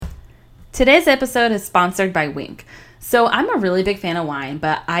Today's episode is sponsored by Winc. So I'm a really big fan of wine,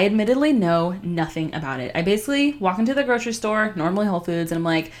 but I admittedly know nothing about it. I basically walk into the grocery store, normally Whole Foods, and I'm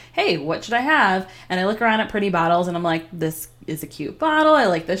like, hey, what should I have? And I look around at pretty bottles and I'm like, this is a cute bottle. I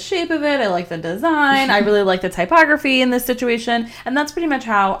like the shape of it. I like the design. I really like the typography in this situation. And that's pretty much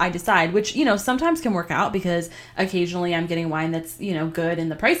how I decide, which, sometimes can work out because occasionally I'm getting wine that's, good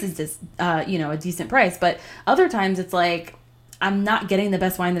and the price is just, a decent price. But other times it's like, I'm not getting the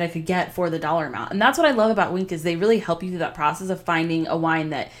best wine that I could get for the dollar amount. And that's what I love about Winc is they really help you through that process of finding a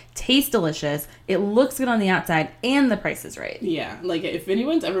wine that tastes delicious, it looks good on the outside, and the price is right. Yeah, like if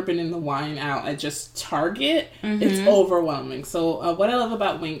anyone's ever been in the wine out at just Target, it's overwhelming. So what I love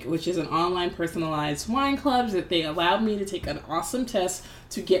about Winc, which is an online personalized wine club, is that they allowed me to take an awesome test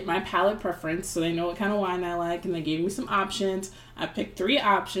to get my palate preference so they know what kind of wine I like, and they gave me some options. I picked 3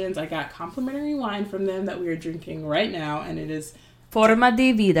 options. I got complimentary wine from them that we are drinking right now, and it is Forma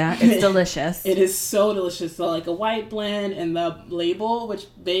di Vida. It's delicious. It is so delicious. So like a white blend, and the label, which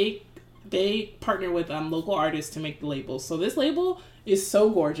they partner with local artists to make the labels. So this label is so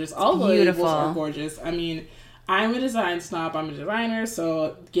gorgeous. All the labels are gorgeous. I mean, I'm a design snob. I'm a designer,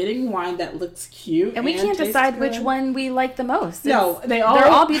 so getting wine that looks cute and we can't decide which one we like the most. No, they're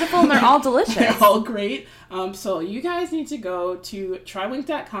all beautiful and they're all delicious. They're all great. So you guys need to go to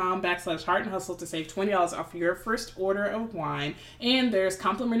trywinc.com/heart and hustle to save $20 off your first order of wine, and there's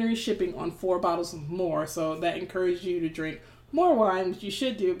complimentary shipping on 4 bottles or more. So that encourages you to drink more wine, which you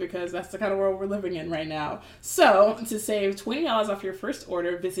should do because that's the kind of world we're living in right now. So to save $20 off your first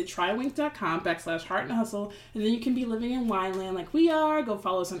order, visit trywinc.com/heart and hustle, and then you can be living in wine land like we are. Go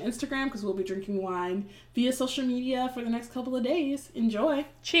follow us on Instagram because we'll be drinking wine via social media for the next couple of days. Enjoy.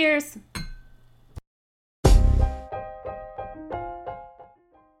 Cheers.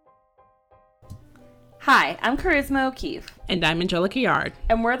 Hi, I'm Charisma O'Keefe. And I'm Angelica Yard.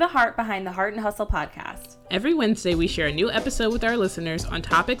 And we're the heart behind the Heart and Hustle podcast. Every Wednesday, we share a new episode with our listeners on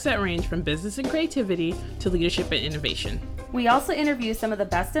topics that range from business and creativity to leadership and innovation. We also interview some of the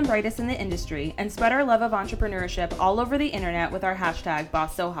best and brightest in the industry and spread our love of entrepreneurship all over the internet with our hashtag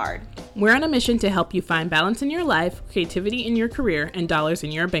 #BossSoHard. We're on a mission to help you find balance in your life, creativity in your career, and dollars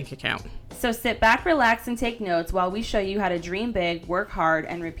in your bank account. So sit back, relax, and take notes while we show you how to dream big, work hard,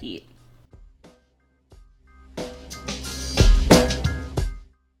 and repeat.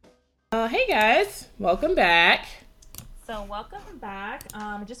 Hey guys, welcome back. So welcome back.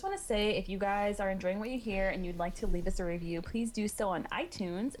 I just want to say if you guys are enjoying what you hear and you'd like to leave us a review, please do so on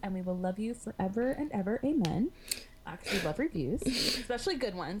iTunes and we will love you forever and ever. Amen. Actually love reviews, especially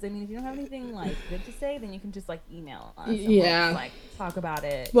good ones. I mean, if you don't have anything good to say, then you can just email us. Yeah. We'll, talk about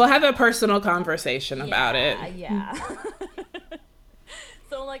it. We'll have a personal conversation about it. Yeah.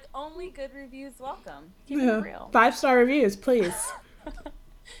 So only good reviews welcome. Keep it real. 5-star reviews, please.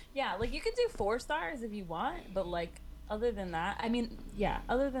 Yeah, you can do 4 stars if you want, but other than that, I think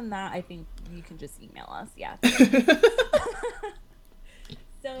you can just email us. Yeah.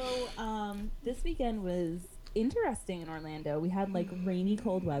 So, this weekend was interesting in Orlando. We had rainy,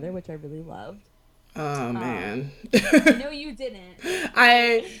 cold weather, which I really loved. Oh man. No, you didn't.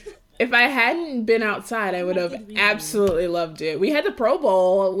 If I hadn't been outside, I would have absolutely loved it. We had the Pro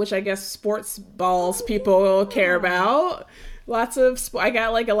Bowl, which I guess sports balls people care about. I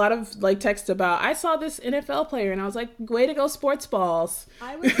got a lot of texts about, I saw this NFL player and I was like, way to go sports balls.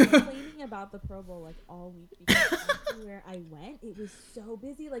 I was complaining about the Pro Bowl all week because everywhere I went, it was so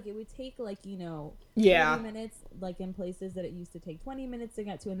busy. It would take 30 minutes in places that it used to take 20 minutes to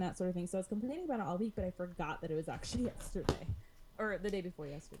get to and that sort of thing. So I was complaining about it all week, but I forgot that it was actually yesterday or the day before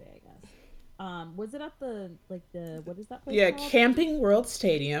yesterday, I guess. Was it at the what is that place called? Camping World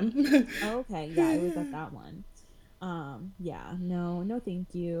Stadium. Oh, okay. Yeah, it was at that one. No,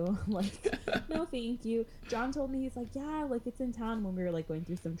 thank you. No, thank you. John told me, he's it's in town when we were going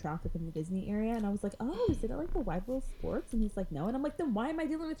through some traffic in the Disney area. And I was like, oh, is it at the Wide World Sports? And he's like, no. And I'm like, then why am I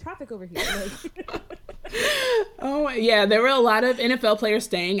dealing with traffic over here? Oh, yeah. There were a lot of NFL players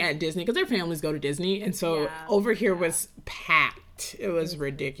staying at Disney because their families go to Disney. And so over here was packed. It was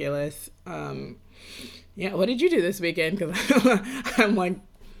ridiculous. Yeah. What did you do this weekend? Because I'm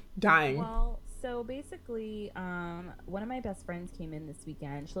dying. Well, so basically, one of my best friends came in this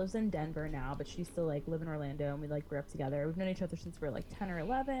weekend. She lives in Denver now, but she still live in Orlando, and we grew up together. We've known each other since we were 10 or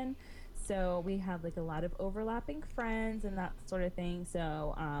 11. So we have a lot of overlapping friends and that sort of thing.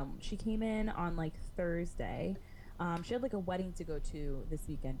 So she came in on Thursday. She had a wedding to go to this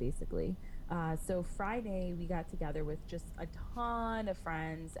weekend, basically. So Friday we got together with just a ton of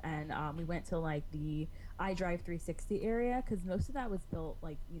friends, and we went to the iDrive 360 area because most of that was built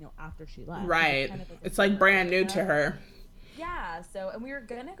after she left. Right. Kind of it's brand new to her. Yeah, so and we were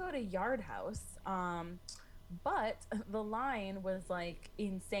gonna go to Yard House, but the line was like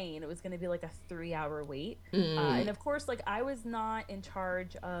insane. It was gonna be like a 3 hour wait, and of course, like I was not in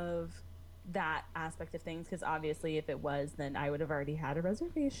charge of that aspect of things because obviously, if it was, then I would have already had a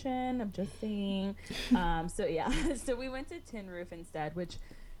reservation. I'm just saying. So yeah, so we went to Tin Roof instead, which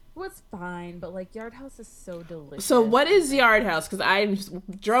was fine, but like Yard House is so delicious. So what is Yard House? Because I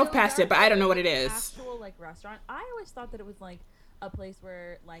drove So past Yard it, but I don't know what House it is an is. actual like restaurant. I always thought that it was like a place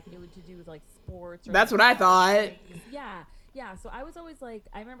where like it would to do with like sports. Or, That's like, what I thought. things. Yeah, yeah. So I was always like,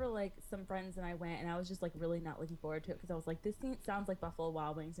 I remember like some friends and I went, and I was just like really not looking forward to it because I was like, sounds like Buffalo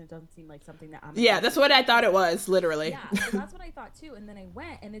Wild Wings, and it doesn't seem like something that I'm. Yeah, that's what I thought it was, literally. Yeah, so that's what I thought too. And then I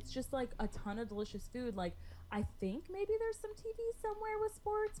went, and it's just like a ton of delicious food. Like I think maybe there's some TV somewhere with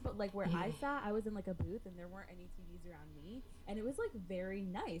sports, but like where I sat, I was in like a booth, and there weren't any TVs around me, and it was like very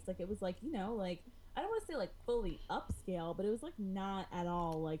nice. Like it was like like I don't want to say like fully upscale, but it was like not at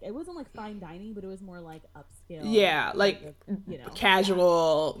all. Like it wasn't like fine dining, but it was more like upscale. Yeah, like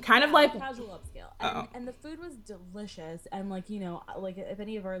casual, kind of like casual upscale. And the food was delicious. And like like if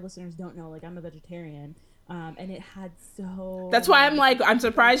any of our listeners don't know, like I'm a vegetarian. And it had so. That's why I'm like, I'm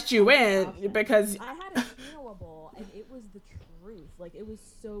surprised you went because I had a quinoa bowl and it was the truth. Like it was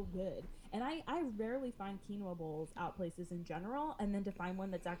so good. And I rarely find quinoa bowls out places in general, and then to find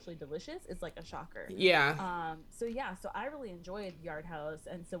one that's actually delicious is like a shocker. Yeah. So I really enjoyed Yard House,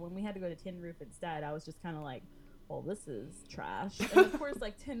 and so when we had to go to Tin Roof instead, I was just kind of like, well, this is trash. And of course,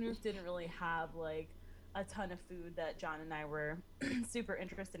 like Tin Roof didn't really have like a ton of food that John and I were super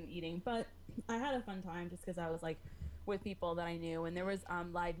interested in eating, but I had a fun time just because I was like with people that I knew, and there was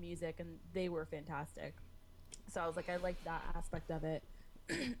live music and they were fantastic. So I was like, I liked that aspect of it.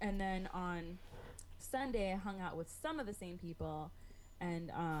 And then on Sunday I hung out with some of the same people, and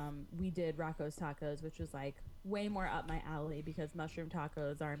we did Rocco's Tacos, which was like way more up my alley because mushroom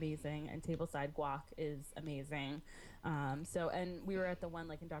tacos are amazing and tableside guac is amazing. And we were at the one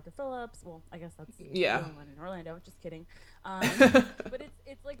like in Dr. Phillips. Well, I guess that's the only one in Orlando. Just kidding. But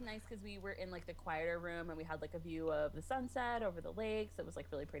it's like nice because we were in like the quieter room and we had like a view of the sunset over the lakes. It was like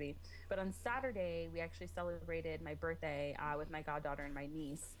really pretty. But on Saturday we actually celebrated my birthday with my goddaughter and my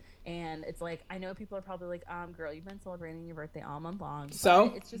niece. And it's like, I know people are probably like, girl, you've been celebrating your birthday all month long.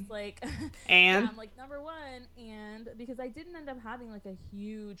 So it's just like, and I'm like, number one, and because I didn't end up having like a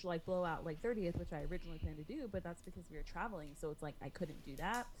huge like blowout like 30th, which I originally planned to do, but that's because we were traveling. So it's like, I couldn't do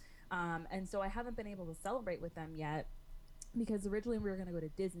that. And so I haven't been able to celebrate with them yet because originally we were going to go to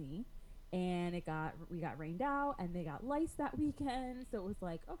Disney, and we got rained out and they got lice that weekend. So it was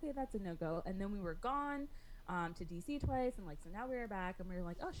like, okay, that's a no-go. And then we were gone to DC twice, and like so now we were back and we were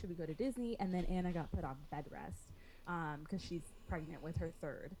like, oh, should we go to Disney? And then Anna got put on bed rest because she's pregnant with her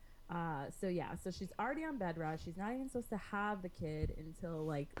third. So she's already on bed rest. She's not even supposed to have the kid until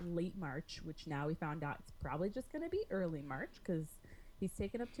like late March, which now we found out it's probably just going to be early March because he's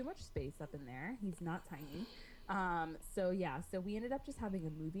taken up too much space up in there. He's not tiny. So we ended up just having a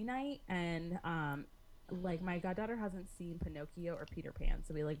movie night, and like my goddaughter hasn't seen Pinocchio or Peter Pan,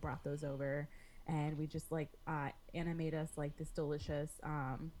 so we like brought those over. And we just like Anna made us like this delicious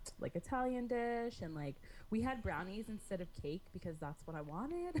like Italian dish, and like we had brownies instead of cake because that's what I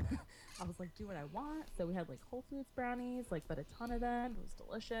wanted. I was like, do what I want. So we had like Whole Foods brownies, like but a ton of them. It was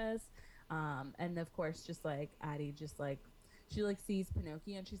delicious. And of course, just like Addie, just like she like sees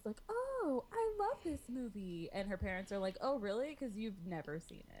Pinocchio and she's like, oh, I love this movie. And her parents are like, oh, really? Because you've never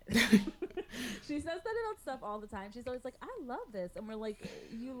seen it. She says that about stuff all the time. She's always like, I love this. And we're like,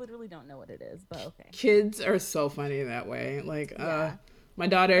 you literally don't know what it is, but okay. Kids are so funny that way. Like, my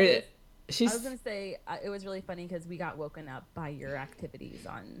daughter, I was going to say, it was really funny because we got woken up by your activities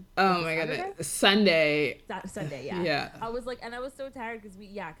on oh my goodness, Sunday, yeah. Yeah. I was like, and I was so tired because we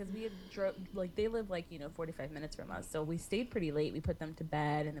had drove, like they live like, 45 minutes from us. So we stayed pretty late. We put them to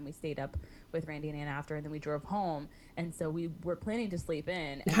bed, and then we stayed up with Randy and Ann after, and then we drove home. And so we were planning to sleep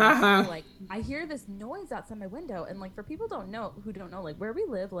in. And like, I hear this noise outside my window. And like, for people who don't know, like where we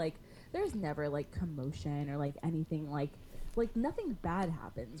live, like there's never like commotion or like anything like nothing bad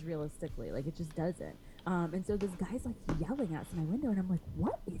happens realistically. Like it just doesn't. And so this guy's like yelling outside my window, and I'm like,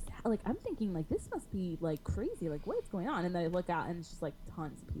 what is that? Like I'm thinking like this must be like crazy. Like what is going on? And then I look out, and it's just like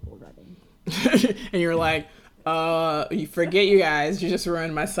tons of people running. And you're like, you forget, you guys, you just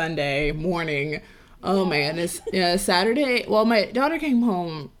ruined my Sunday morning. Oh man, it's Saturday. Well, my daughter came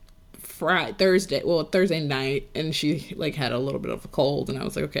home Thursday night, and she like had a little bit of a cold, and I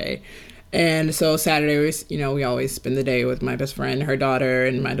was like, okay. And so Saturday was, we always spend the day with my best friend, her daughter,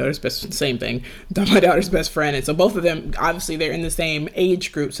 and my daughter's same thing, my daughter's best friend. And so both of them, obviously they're in the same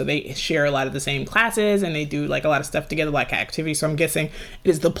age group, so they share a lot of the same classes, and they do like a lot of stuff together, like activities. So I'm guessing it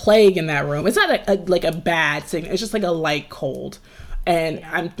is the plague in that room. It's not like a bad thing. It's just like a light cold. And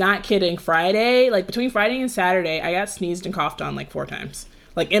I'm not kidding. Friday, like between Friday and Saturday, I got sneezed and coughed on like 4 times.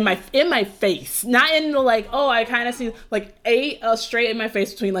 Like in my face, not in the like, oh, I kind of see, like 8 straight in my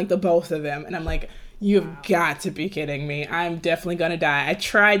face between like the both of them. And I'm like, you've got to be kidding me. I'm definitely going to die. I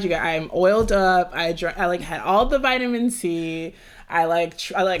tried, you guys. I'm oiled up. I like had all the vitamin C. I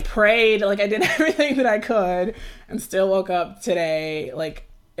prayed, like I did everything that I could, and still woke up today, like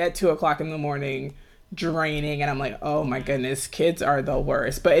at 2:00 in the morning, draining. And I'm like, oh my goodness, kids are the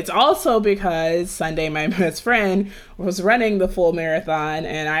worst. But it's also because Sunday my best friend was running the full marathon,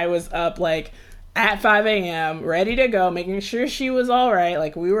 and I was up like at 5 a.m. ready to go, making sure she was all right.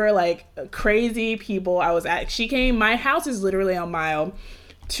 Like we were like crazy people. My house is literally on mile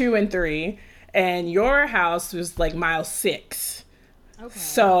 2 and 3, and your house was like mile 6. Okay.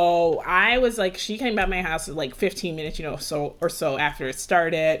 So I was like, she came by my house at like 15 minutes, so after it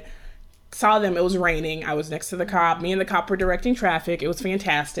started. Saw them. It was raining. I was next to the cop. Me and the cop were directing traffic. It was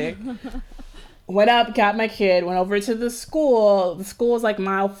fantastic. Went up, got my kid, went over to the school. The school was like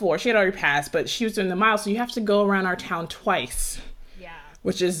mile 4. She had already passed, but she was doing the mile, so you have to go around our town twice. Yeah.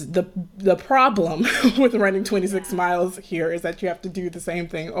 Which is the problem with running 26 miles here, is that you have to do the same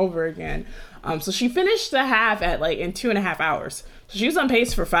thing over again. So she finished the half at like in 2.5 hours. So she was on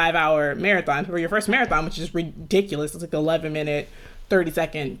pace for 5-hour marathon for your first marathon, which is ridiculous. It's like 11-minute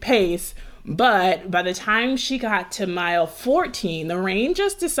 30-second pace. But by the time she got to mile 14, the rain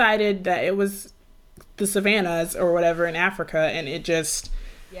just decided that it was the savannas or whatever in Africa, and it just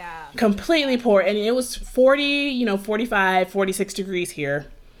completely poured. And it was 45, 46 degrees here.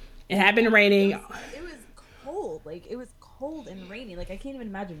 It had been raining. It was cold. Like it was cold and rainy. Like I can't even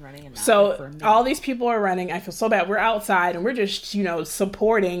imagine running in that. So all these people are running. I feel so bad. We're outside and we're just,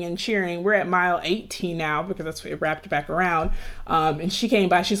 supporting and cheering. We're at mile 18 now because that's what it wrapped back around. And she came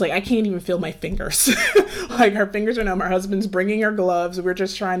by. She's like, I can't even feel my fingers. Like her fingers are numb. Her husband's bringing her gloves. We're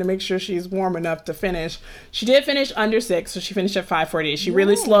just trying to make sure she's warm enough to finish. She did finish under 6, so she finished at 5:48. She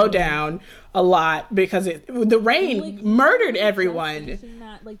really slowed down a lot because the rain murdered everyone.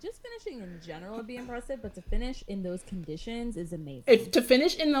 Just finishing in general would be impressive, but to finish in those conditions is amazing. To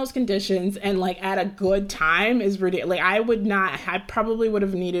finish in those conditions and like at a good time is ridiculous. Like I probably would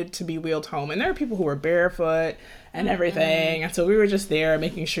have needed to be wheeled home, and there are people who were barefoot and everything, and so we were just there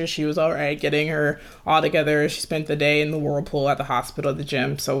making sure she was all right, getting her all together. She spent the day in the whirlpool at the hospital, at the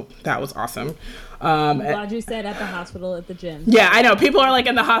gym, so that was awesome. I'm glad you said at the hospital, at the gym. Yeah, I know. People are like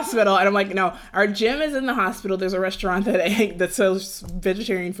in the hospital, and I'm like, no, our gym is in the hospital. There's a restaurant that sells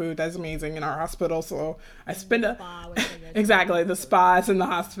vegetarian food that's amazing in our hospital. So I spend exactly, the spa is in the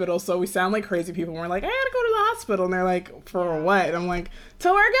hospital. So we sound like crazy people. We're like, I gotta go to the hospital, and they're like, for what? And I'm like,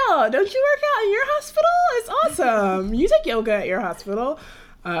 to work out. Don't you work out in your hospital? It's awesome. You take yoga at your hospital.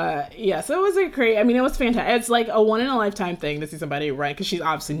 So it was it was fantastic. It's like a one in a lifetime thing to see somebody run, because she's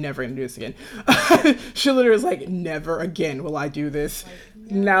obviously never gonna do this again. She literally was like, never again will I do this.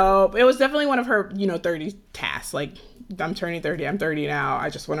 No, it was definitely one of her 30 tasks. Like, I'm turning 30, I'm 30 now, I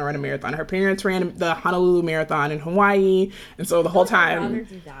just want to run a marathon. Her parents ran the Honolulu Marathon in Hawaii, and so the whole time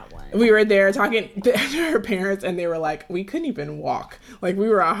we were there talking to her parents, and they were like, we couldn't even walk. Like, we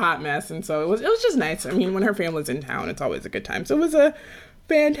were a hot mess. And so it was just nice. I mean, when her family's in town, it's always a good time. So it was a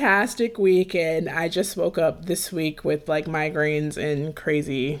fantastic weekend. I just woke up this week with like migraines and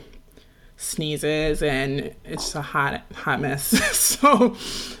crazy sneezes, and it's a hot mess. So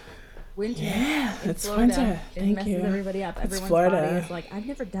winter. Yeah, it's Florida. winter. It messes everybody up. Everyone's Florida. body is like, I've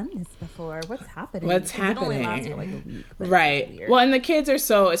never done this before. What's happening? It only lasts for like a week. Right. Well, and the kids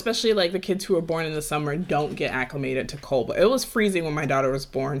are especially like the kids who are born in the summer, don't get acclimated to cold. But it was freezing when my daughter was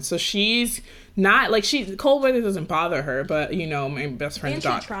born, so she's not like cold weather doesn't bother her, but my best friend's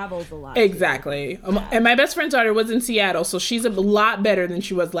daughter. And she travels a lot. Exactly. And my best friend's daughter was in Seattle, so she's a lot better than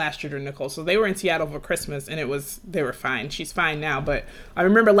she was last year during Nicole. So they were in Seattle for Christmas, and they were fine. She's fine now, but I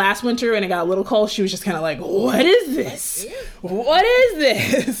remember last winter when it got a little cold, she was just kind of like, what is this? What is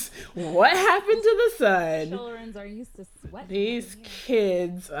this? What happened to the sun? Children are used to sweat. These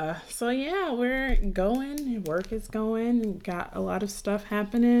kids. So yeah, we're going. Work is going. Got a lot of stuff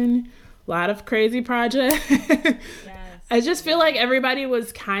happening. A lot of crazy projects. Yes. I just feel like everybody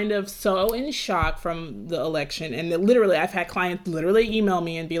was kind of so in shock from the election. And literally, I've had clients literally email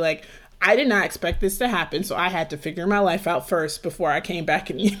me and be like, I did not expect this to happen, so I had to figure my life out first before I came back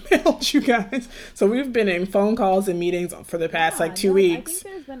and emailed you guys. So we've been in phone calls and meetings for the past like 2 weeks. I think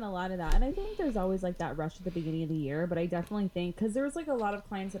there's been a lot of that, and I think there's always like that rush at the beginning of the year. But I definitely think because there was like a lot of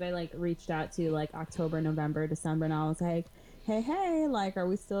clients that I like reached out to like October, November, December, and I was like, hey, like, are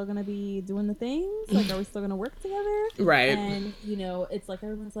we still gonna be doing the things? Like, are we still gonna work together? Right. And you know, it's like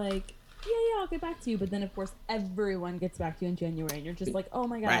everyone's like, yeah, I'll get back to you. But then of course everyone gets back to you in January, and you're just like, oh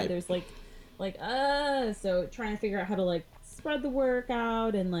my god, Right. there's so trying to figure out how to like spread the work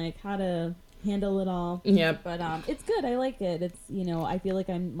out and like how to handle it all. Yep. But it's good. I like it. It's, you know, I feel like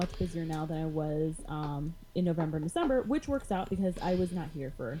I'm much busier now than I was in November and December, which works out because I was not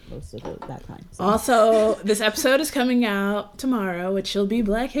here for most of that time. So. Also, this episode is coming out tomorrow, which will be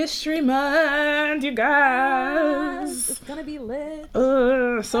Black History Month, you guys. It's gonna be lit.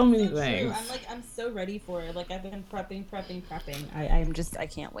 So many things. I'm so ready for it. Like, I've been prepping. I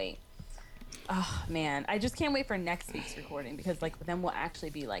can't wait. Oh man, I just can't wait for next week's recording because like then we'll actually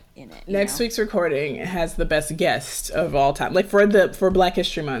be like in it. Next week's recording has the best guest of all time. Like for Black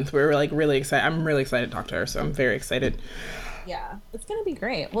History Month, we're like really excited. I'm really excited to talk to her, so I'm very excited. Yeah, it's gonna be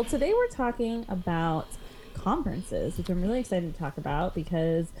great. Well, today we're talking about conferences, which I'm really excited to talk about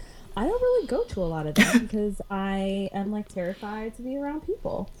because I don't really go to a lot of them because I am like terrified to be around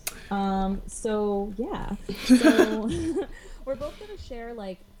people. So we're both going to share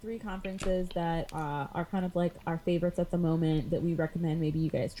like 3 conferences that are kind of like our favorites at the moment that we recommend maybe you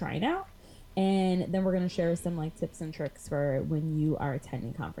guys trying out. And then we're going to share some like tips and tricks for when you are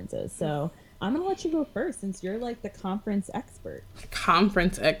attending conferences. So I'm going to let you go first since you're like the conference expert.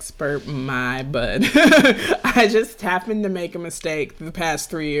 Conference expert, my bud. I just happened to make a mistake the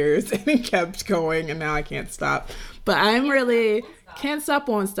past 3 years and it kept going and now I can't stop. But I'm really... Can't stop,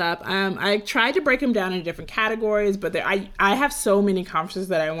 won't stop. I tried to break them down into different categories, but I have so many conferences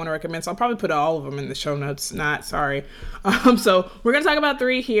that I want to recommend, so I'll probably put all of them in the show notes. Sorry. So we're going to talk about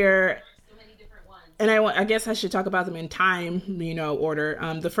 3 here. And I guess I should talk about them in time, order.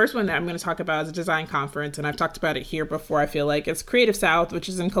 The first one that I'm going to talk about is a design conference, and I've talked about it here before, I feel like. It's Creative South, which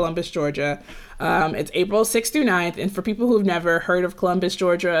is in Columbus, Georgia. It's April 6th through 9th, and for people who've never heard of Columbus,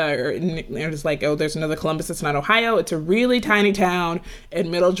 Georgia, or they're just like, oh, there's another Columbus that's not Ohio, it's a really tiny town in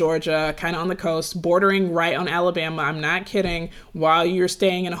middle Georgia, kind of on the coast, bordering right on Alabama. I'm not kidding. While you're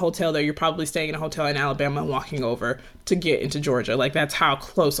staying in a hotel there, you're probably staying in a hotel in Alabama and walking over to get into Georgia. Like, that's how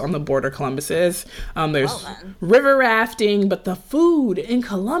close on the border Columbus is. There's river rafting, but the food in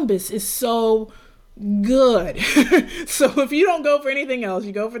Columbus is so good. So if you don't go for anything else,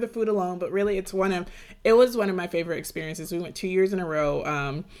 you go for the food alone. But really, it was one of my favorite experiences. We went 2 years in a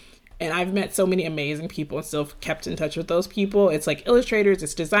row. And I've met so many amazing people and still kept in touch with those people. It's like illustrators,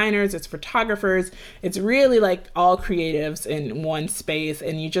 it's designers, it's photographers. It's really like all creatives in one space.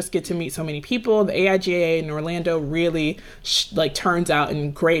 And you just get to meet so many people. The AIGA in Orlando really turns out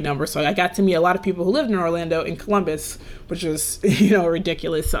in great numbers. So I got to meet a lot of people who lived in Orlando and Columbus, which was,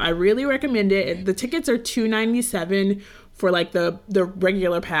 ridiculous. So I really recommend it. The tickets are $297 for like the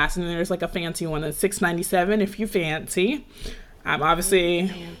regular pass. And then there's like a fancy one that's $697 if you fancy.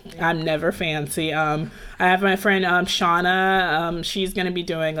 I'm never fancy. I have my friend Shauna. She's going to be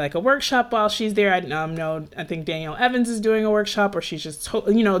doing like a workshop while she's there. I think Danielle Evans is doing a workshop, or she's just,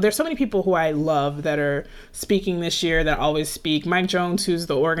 there's so many people who I love that are speaking this year that always speak. Mike Jones, who's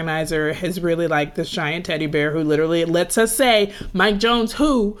the organizer, is really like this giant teddy bear who literally lets us say Mike Jones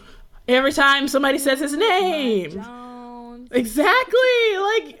who every time somebody says his name. Exactly.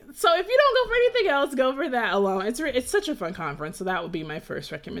 Like, so if you don't go for anything else, go for that alone. It's such a fun conference. So that would be my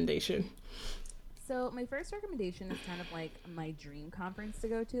first recommendation. So my first recommendation is kind of like my dream conference to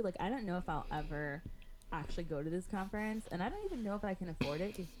go to. Like, I don't know if I'll ever actually go to this conference, and I don't even know if I can afford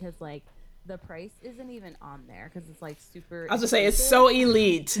it because like the price isn't even on there because it's like super. I was gonna say it's so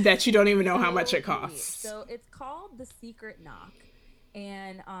elite that you don't even know how much it costs. So it's called The Secret Knock,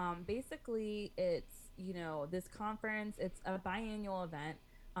 and basically it's this conference. It's a biannual event.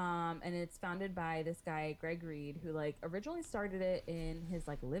 And it's founded by this guy, Greg Reed, who like originally started it in his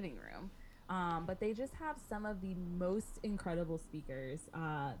like living room. But they just have some of the most incredible speakers.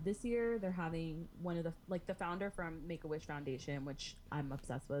 This year they're having one of the founder from Make-A-Wish Foundation, which I'm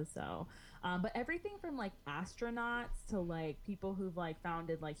obsessed with. So, but everything from like astronauts to like people who've like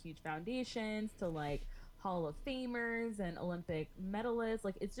founded like huge foundations to like Hall of Famers and Olympic medalists.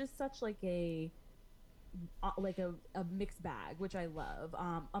 Like, it's just such like a mixed bag, which I love.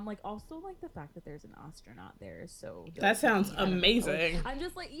 I'm like also like the fact that there's an astronaut there is so dope. That sounds amazing. I'm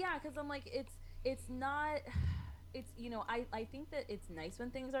just like, yeah, because I'm like it's not I think that it's nice when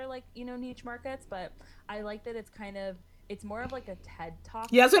things are like niche markets, but I like that it's kind of it's more of like a TED Talk.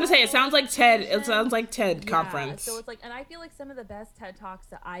 Yeah, I was gonna say, it sounds like TED. It sounds like TED conference. So it's like, and I feel like some of the best TED Talks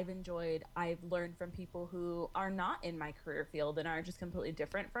that I've enjoyed, I've learned from people who are not in my career field and are just completely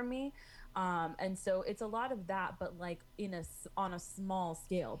different from me. And so it's a lot of that, but like on a small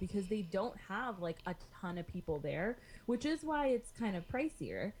scale, because they don't have like a ton of people there, which is why it's kind of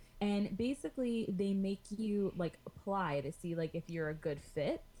pricier. And basically they make you like apply to see like if you're a good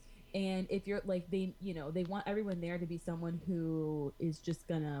fit. And if you're like, they want everyone there to be someone who is just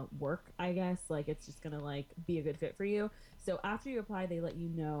gonna work, I guess, like it's just gonna like be a good fit for you. So after you apply, they let you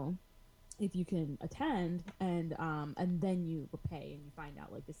know if you can attend, and then you pay and you find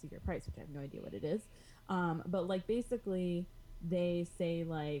out like the secret price, which I have no idea what it is. But like basically they say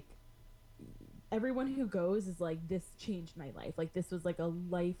like everyone who goes is like, this changed my life. Like this was like a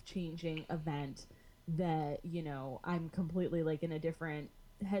life-changing event that, I'm completely like in a different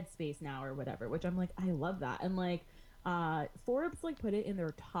headspace now or whatever, which I'm like, I love that. And like Forbes like put it in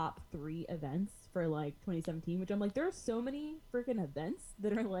their top 3 events for like 2017, which I'm like, there are so many freaking events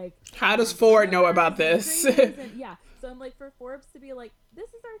that are like, how does Ford know about this? Yeah, so I'm like, for Forbes to be like, this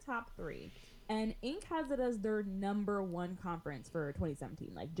is our top 3, and Inc. has it as their number 1 conference for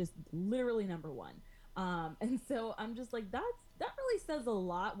 2017, like just literally number 1. And so I'm just like, that really says a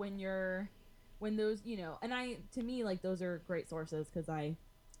lot when those, and to me, like, those are great sources because I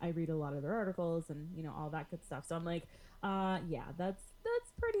read a lot of their articles and, all that good stuff. So I'm like, yeah, that's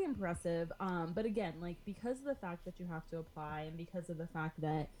pretty impressive. But again, like, because of the fact that you have to apply and because of the fact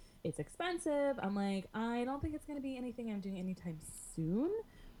that it's expensive, I'm like, I don't think it's going to be anything I'm doing anytime soon.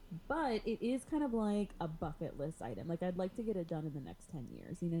 But it is kind of like a bucket list item. Like, I'd like to get it done in the next 10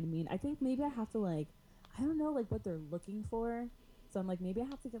 years. You know what I mean? I think maybe I have to, like, I don't know, like, what they're looking for. So I'm like, maybe I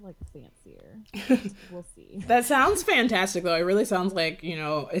have to get like fancier. We'll see. That sounds fantastic, though. It really sounds like,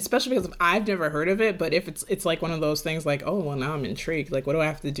 especially because I've never heard of it. But if it's like one of those things like, oh, well, now I'm intrigued. Like, what do I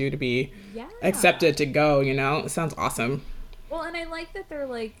have to do to be accepted to go? It sounds awesome. Well, and I like that they're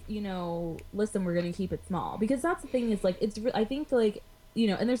like, listen, we're going to keep it small. Because that's the thing is like, I think like,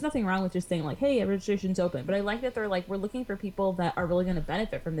 and there's nothing wrong with just saying like, hey, registration's open. But I like that they're like, we're looking for people that are really going to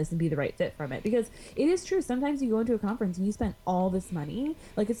benefit from this and be the right fit from it. Because it is true. Sometimes you go into a conference and you spend all this money,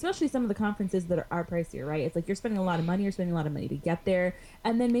 like especially some of the conferences that are pricier, right? It's like you're spending a lot of money, to get there.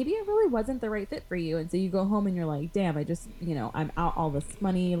 And then maybe it really wasn't the right fit for you. And so you go home and you're like, damn, I just, I'm out all this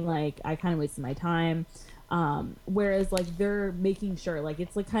money. Like I kind of wasted my time. Whereas like they're making sure like,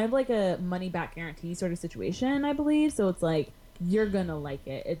 it's like kind of like a money back guarantee sort of situation, I believe. So it's like, you're gonna like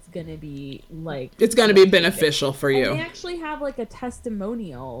it. It's gonna be like, it's gonna be beneficial for you. And they actually have like a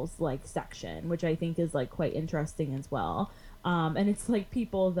testimonials like section, which I think is like quite interesting as well. And it's like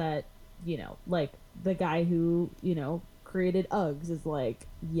people that, like the guy who, created Uggs is like,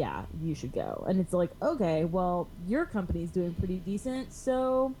 yeah, you should go. And it's like, okay, well, your company's doing pretty decent,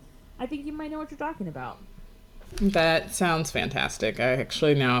 so I think you might know what you're talking about. That sounds fantastic. I'm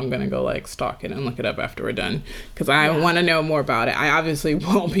going to go like stalk it and look it up after we're done because I want to know more about it. I obviously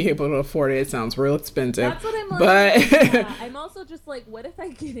won't be able to afford it. It sounds real expensive. That's what I'm like. But yeah, I'm also just like, what if I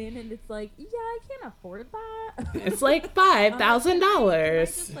get in and it's like, yeah, I can't afford that. It's like $5,000. Can I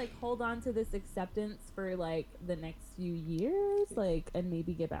just like hold on to this acceptance for like the next few years, like, and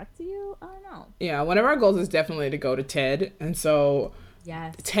maybe get back to you? I don't know. Yeah, one of our goals is definitely to go to TED. And so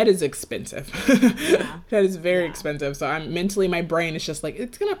yes, TED is expensive. Yeah. TED is very expensive. So my brain is just like,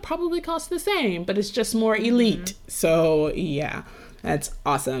 it's going to probably cost the same, but it's just more elite. Mm-hmm. So yeah, that's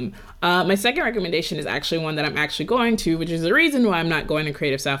awesome. My second recommendation is actually one that I'm actually going to, which is the reason why I'm not going to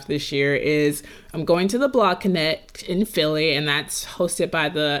Creative South this year, is I'm going to the Blog Connect in Philly, and that's hosted by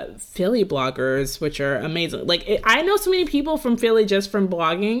the Philly bloggers, which are amazing. Like, I know so many people from Philly just from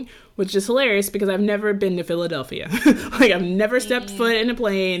blogging, which is hilarious because I've never been to Philadelphia. Like, I've never stepped foot in a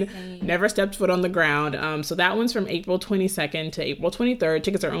plane, never stepped foot on the ground. So that one's from April 22nd to April 23rd.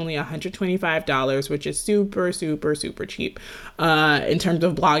 Tickets are only $125, which is super, super, super cheap in terms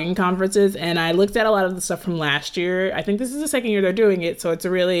of blogging conferences. And I looked at a lot of the stuff from last year. I think this is the second year they're doing it. So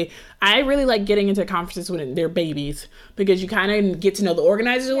I really like getting into conferences when they're babies because you kind of get to know the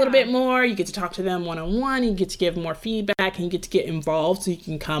organizers a little bit more. You get to talk to them one-on-one. You get to give more feedback and you get to get involved so you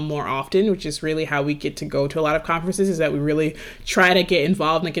can come more often, which is really how we get to go to a lot of conferences, is that we really try to get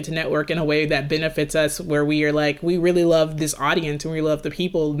involved and get to network in a way that benefits us, where we are like, we really love this audience and we love the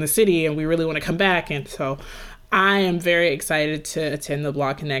people in the city and we really want to come back. And so I am very excited to attend the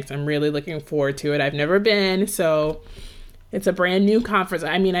Blog Connect. I'm really looking forward to it. I've never been, so it's a brand new conference.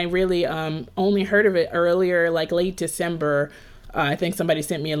 I mean, I really only heard of it earlier, like late December. I think somebody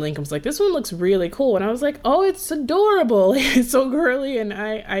sent me a link and was like, this one looks really cool. And I was like, oh, it's adorable. It's so girly. And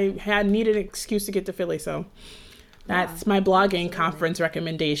I had needed an excuse to get to Philly. So That's my blogging conference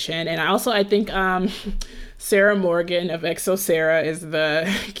recommendation. And I think Sarah Morgan of Exo Sarah is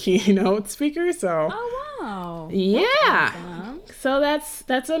the keynote speaker. So Oh wow. yeah. Awesome. So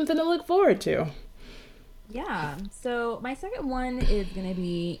that's something to look forward to. Yeah. So my second one is going to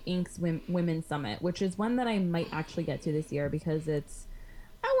be Inc.'s Women's Summit, which is one that I might actually get to this year because I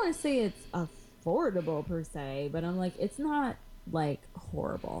want to say it's affordable per se, but I'm like, it's not like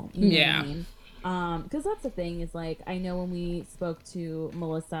horrible. You know what I mean? Because that's the thing is like, I know when we spoke to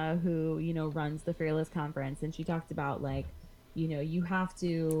Melissa, who, runs the Fearless Conference, and she talked about like, you have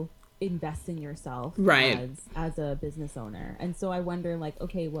to invest in yourself right. as a business owner. And so I wonder like,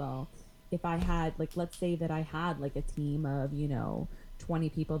 okay, well, if I had like, let's say that I had like a team of, 20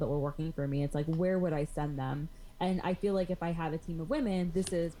 people that were working for me, it's like, where would I send them? And I feel like if I had a team of women,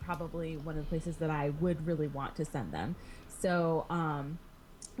 this is probably one of the places that I would really want to send them. So,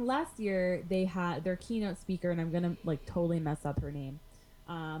 last year they had their keynote speaker, and I'm gonna like totally mess up her name,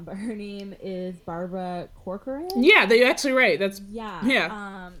 but her name is Barbara Corcoran. Yeah, you're actually right. That's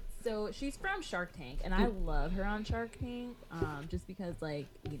yeah. So she's from Shark Tank, and I love her on Shark Tank, just because like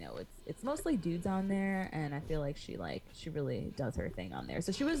it's mostly dudes on there, and I feel like she really does her thing on there.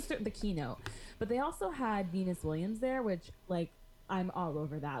 So she was the keynote, but they also had Venus Williams there, which like I'm all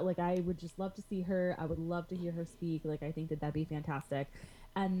over that. Like I would just love to see her. I would love to hear her speak. Like I think that'd be fantastic.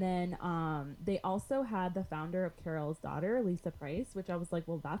 And then they also had the founder of Carol's Daughter, Lisa Price, which I was like,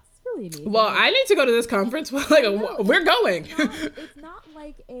 well, that's really amazing. Well, I need to go to this conference. We're going. It's not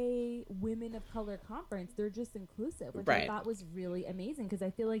like a women of color conference. They're just inclusive, which right. I thought was really amazing because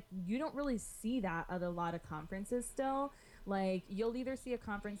I feel like you don't really see that at a lot of conferences still. Like you'll either see a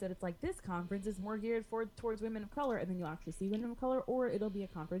conference that it's like this conference is more geared towards women of color, and then you'll actually see women of color, or it'll be a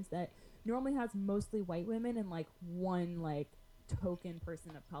conference that normally has mostly white women and like one like token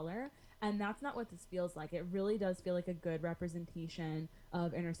person of color, and that's not what this feels like. It really does feel like a good representation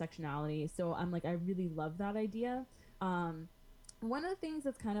of intersectionality, so I'm like, I really love that idea. One of the things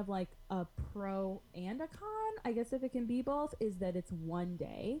that's kind of like a pro and a con, I guess if it can be both, is that it's one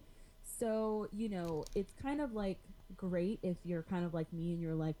day. So it's kind of like great if you're kind of like me and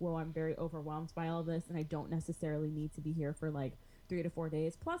you're like, whoa, I'm very overwhelmed by all this and I don't necessarily need to be here for like 3 to 4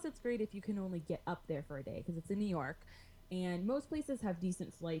 days. Plus it's great if you can only get up there for a day because it's in New York. And most places have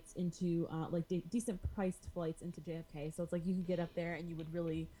decent flights into, decent priced flights into JFK. So it's like you could get up there and you would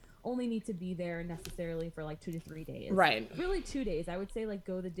really only need to be there necessarily for like 2 to 3 days. Right. Really 2 days. I would say like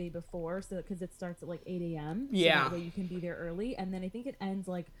go the day before because it starts at like 8 a.m. Yeah. So that way you can be there early. And then I think it ends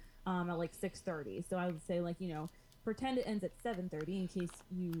like at like 6:30. So I would say like, pretend it ends at 7:30 in case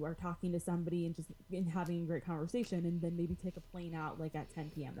you are talking to somebody and just having a great conversation, and then maybe take a plane out like at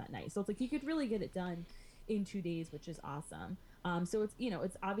 10 p.m. that night. So it's like you could really get it done in 2 days, which is awesome. So it's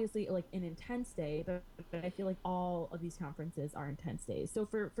it's obviously like an intense day, but I feel like all of these conferences are intense days. So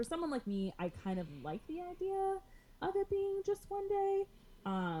for someone like me, I kind of like the idea of it being just one day.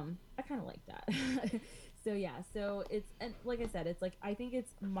 I kind of like that. So yeah, so it's, and like I said, it's like I think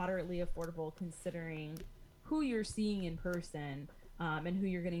it's moderately affordable considering who you're seeing in person. And who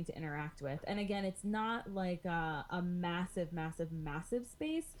you're getting to interact with. And again, it's not like a massive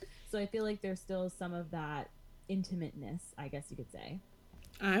space. So I feel like there's still some of that intimateness, I guess you could say.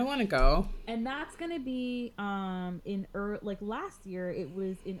 I want to go. And that's going to be like last year, it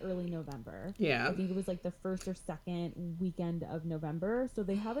was in early November. Yeah. I think it was like the first or second weekend of November. So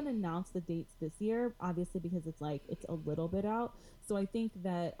they haven't announced the dates this year, obviously, because it's a little bit out. So I think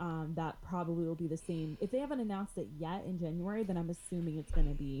that that probably will be the same. If they haven't announced it yet in January, then I'm assuming it's going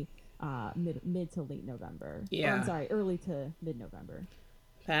to be mid to late November. Yeah. Or, I'm sorry, early to mid-November.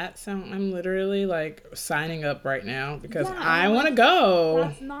 I'm literally like signing up right now because yeah, I want to go.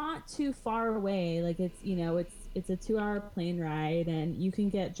 That's not too far away. Like it's it's a 2-hour plane ride, and you can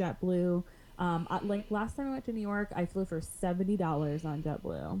get JetBlue. Like last time I went to New York, I flew for $70 on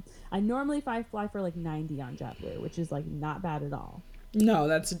JetBlue. I normally fly for like $90 on JetBlue, which is like not bad at all. No,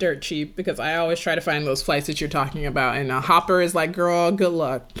 that's dirt cheap because I always try to find those flights that you're talking about, and Hopper is like, girl, good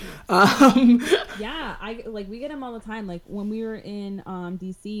luck. Yeah, we get them all the time. Like when we were in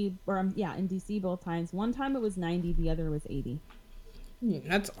DC, in DC both times. One time it was 90, the other was 80.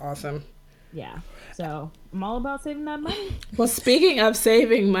 That's awesome. Yeah, so I'm all about saving that money. Well, speaking of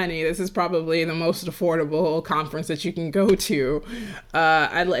saving money, this is probably the most affordable conference that you can go to.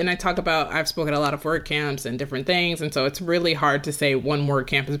 I've spoken at a lot of WordCamps and different things, and so it's really hard to say one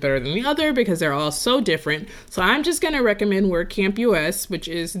WordCamp is better than the other because they're all so different. So I'm just going to recommend WordCamp US, which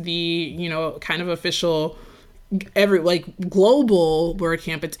is the, kind of official global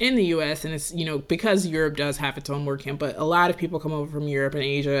WordCamp. It's in the US, and it's, because Europe does have its own WordCamp, but a lot of people come over from Europe and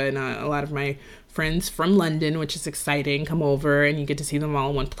Asia, and a lot of my friends from London, which is exciting, come over, and you get to see them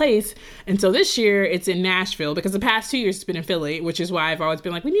all in one place. And so this year it's in Nashville, because the past 2 years it's been in Philly, which is why I've always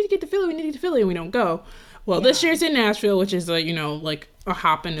been like, we need to get to Philly, and we don't go. Well, this year it's in Nashville, which is like a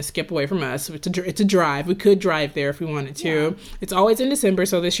hop and a skip away from us. It's a drive. We could drive there if we wanted to. Yeah. It's always in December,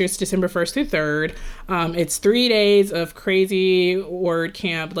 so this year it's December 1st through 3rd. It's 3 days of crazy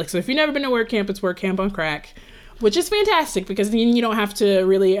WordCamp. So if you've never been to WordCamp, it's WordCamp on crack, which is fantastic, because then you don't have to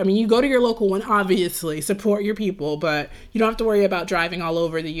really, you go to your local one, obviously, support your people, but you don't have to worry about driving all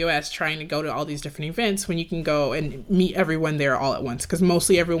over the U.S. trying to go to all these different events when you can go and meet everyone there all at once, because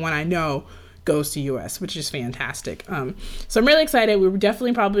mostly everyone I know goes to US, which is fantastic. So I'm really excited. We're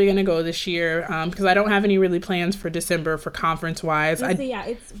definitely probably going to go this year, because I don't have any really plans for December for conference wise.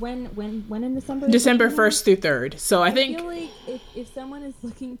 It's when in December? December 1st through 3rd. So I think feel like if someone is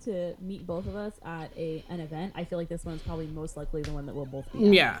looking to meet both of us at an event, I feel like this one's probably most likely the one that we'll both be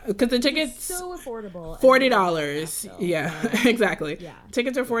at. Yeah, because the tickets it's so affordable. $40. Yeah, exactly. Yeah.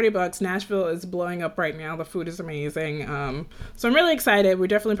 Tickets are $40. Nashville is blowing up right now. The food is amazing. So I'm really excited. We're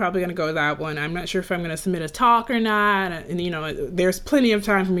definitely probably going to go to that one. I'm not sure if I'm going to submit a talk or not. And, there's plenty of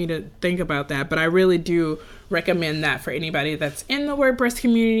time for me to think about that. But I really do recommend that for anybody that's in the WordPress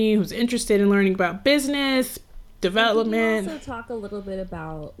community, who's interested in learning about business, development. Can you also talk a little bit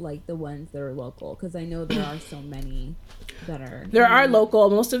about the ones that are local? Because I know there are so many that are. There are local.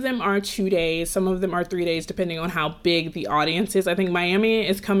 Most of them are 2 days. Some of them are 3 days, depending on how big the audience is. I think Miami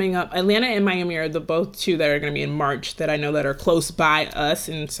is coming up. Atlanta and Miami are the both two that are going to be in March that I know that are close by us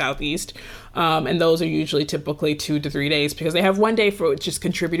in Southeast. And those are usually typically 2 to 3 days, because they have 1 day for just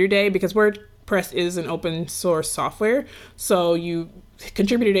contributor day, because WordPress is an open source software. So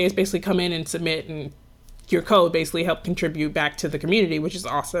contributor days basically come in and submit, and your code basically help contribute back to the community, which is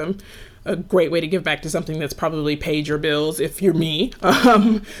awesome. A great way to give back to something that's probably paid your bills if you're me,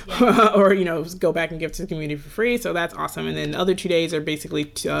 or go back and give to the community for free. So that's awesome. And then the other 2 days are basically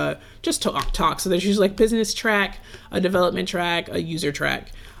just talk. So there's usually business track, a development track, a user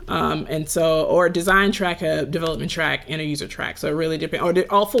track. Or a design track, a development track, and a user track. So it really depends, or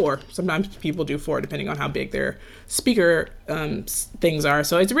all 4. Sometimes people do 4, depending on how big their speaker things are.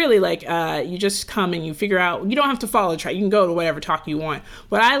 So it's really you just come and you figure out, you don't have to follow the track. You can go to whatever talk you want.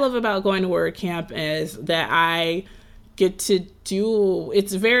 What I love about going to WordCamp is that I get to do,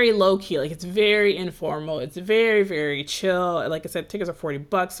 it's very low key, it's very informal, it's very, very chill. Like I said, tickets are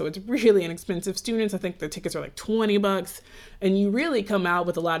 $40, so it's really inexpensive. Students, I think the tickets are $20, and you really come out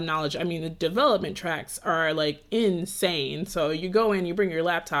with a lot of knowledge. The development tracks are insane. So you go in, you bring your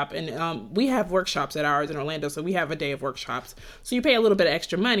laptop, and we have workshops at ours in Orlando, so we have a day of workshops. So you pay a little bit of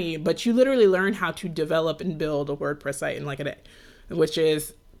extra money, but you literally learn how to develop and build a WordPress site in a day, which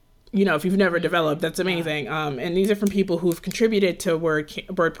is, if you've never developed, that's amazing. And these are from people who've contributed to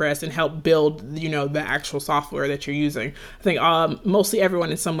WordPress and helped build, the actual software that you're using. I think mostly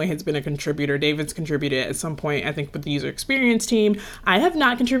everyone in some way has been a contributor. David's contributed at some point, I think, with the user experience team. I have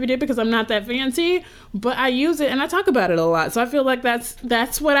not contributed because I'm not that fancy, but I use it and I talk about it a lot. So I feel like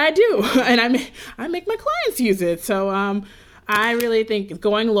that's what I do. And I make my clients use it. So I really think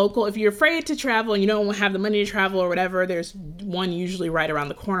going local, if you're afraid to travel and you don't have the money to travel or whatever, there's one usually right around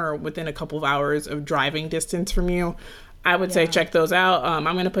the corner within a couple of hours of driving distance from you. I would say check those out. I'm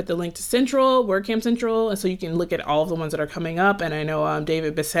going to put the link to Central, WordCamp Central, so you can look at all of the ones that are coming up. And I know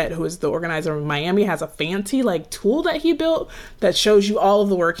David Bissett, who is the organizer of Miami, has a fancy tool that he built that shows you all of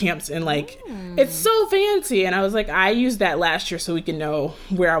the WordCamps, and it's so fancy. And I was I used that last year so we can know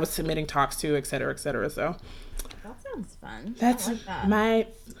where I was submitting talks to, et cetera, et cetera. So sounds fun. That's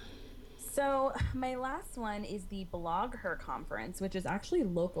So my last one is the Blog Her conference, which is actually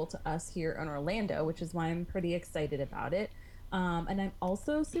local to us here in Orlando, which is why I'm pretty excited about it. And I'm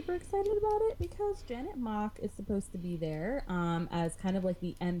also super excited about it because Janet Mock is supposed to be there as kind of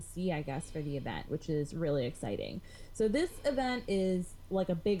the MC, I guess, for the event, which is really exciting. So this event is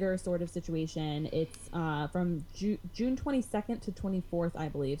a bigger sort of situation. It's from June 22nd to 24th, I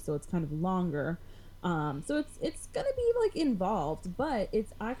believe. So it's kind of longer. So it's gonna be involved, but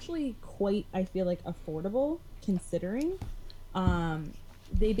it's actually quite, I feel affordable considering.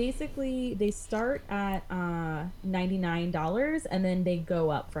 They start at $99 and then they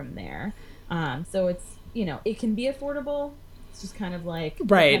go up from there. So it's, it can be affordable. It's just kind of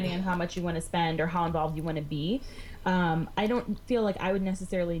depending on how much you want to spend or how involved you want to be. I don't feel I would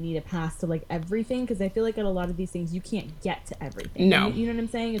necessarily need a pass to everything, because I feel at a lot of these things you can't get to everything. No, you know what I'm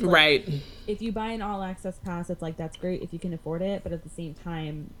saying? It's right. If you buy an all access pass, it's that's great if you can afford it, but at the same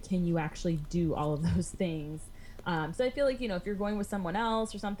time, can you actually do all of those things? So I feel like, if you're going with someone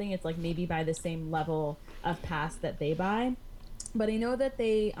else or something, it's like maybe buy the same level of pass that they buy. But I know that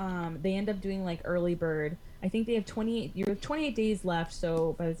they end up doing like early bird. I think they have 28 days left.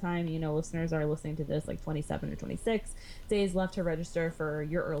 So by the time, listeners are listening to this, like 27 or 26 days left to register for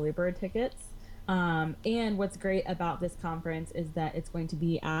your early bird tickets. And what's great about this conference is that it's going to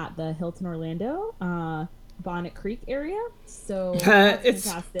be at the Hilton Orlando, Bonnet Creek area. So it's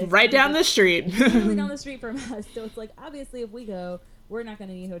fantastic. right down the street. Literally down the street from us. So it's like, obviously, if we go, we're not going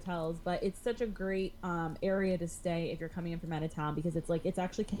to need hotels, but it's such a great area to stay if you're coming in from out of town, because it's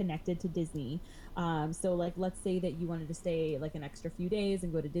actually connected to Disney. So like, let's say that you wanted to stay like an extra few days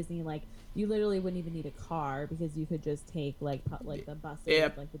and go to Disney, like you literally wouldn't even need a car, because you could just take like the buses,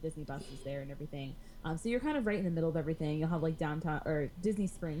 Yep. like the Disney buses there and everything. So you're kind of right in the middle of everything. You'll have like downtown, or Disney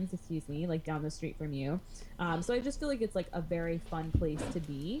Springs, excuse me, like down the street from you. So I just feel like it's like a very fun place to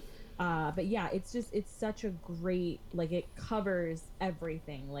be. But yeah, it's such a great, like, it covers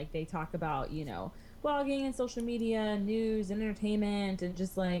everything. Like they talk about, blogging and social media, news and entertainment, and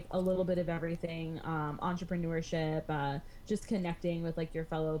just like a little bit of everything, entrepreneurship, just connecting with like your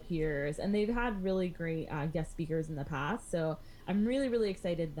fellow peers. And they've had really great guest speakers in the past. So I'm really, really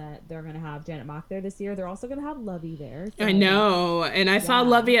excited that they're going to have Janet Mock there this year. They're also going to have Lovey there. So I know. And I saw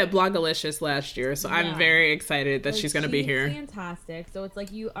Lovey at Blogalicious last year. So I'm very excited that like, she's going to be here. Fantastic. So it's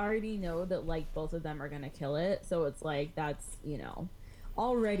like, you already know that like both of them are going to kill it. So it's like, that's,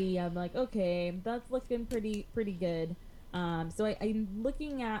 already I'm like, okay, that's looking pretty good. So I'm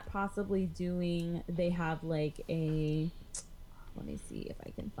looking at possibly doing, they have like let me see if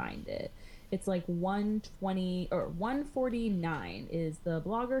I can find it. It's like 120 or 149 is the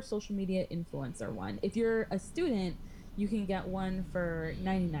blogger social media influencer one. If you're a student, you can get one for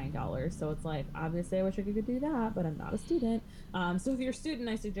 $99. So it's like, obviously I wish I could do that, but I'm not a student. So if you're a student,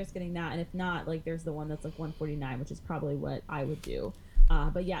 I suggest getting that. And if not, like there's the one that's like 149, which is probably what I would do.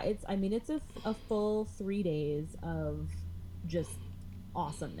 But yeah, it's a full 3 days of just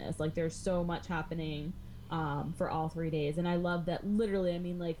awesomeness. Like there's so much happening for all 3 days. And I love that literally, I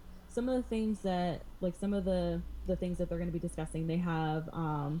mean, like some of the things that, like some of the things that they're going to be discussing, they have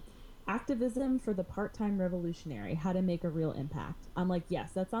activism for the part-time revolutionary, how to make a real impact. I'm like,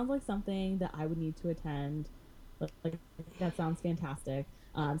 yes, that sounds like something that I would need to attend. Like that sounds fantastic.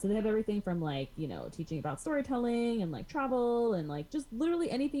 So they have everything from like, teaching about storytelling and like travel and like just literally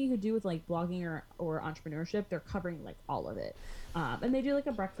anything you could do with like blogging or entrepreneurship. They're covering like all of it. And they do like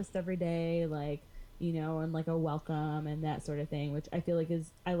a breakfast every day, like, and like a welcome and that sort of thing, which I feel like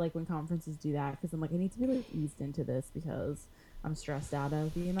I like when conferences do that, because I'm like, I need to be like eased into this because I'm stressed out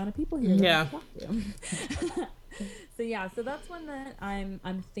of the amount of people here that I talk to. So that's one that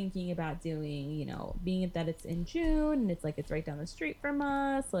I'm thinking about doing, being that it's in June and it's like it's right down the street from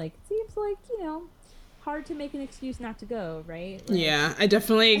us, like it seems like, hard to make an excuse not to go, right? Like, yeah, I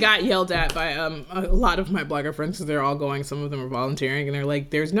definitely got yelled at by a lot of my blogger friends because they're all going. Some of them are volunteering, and they're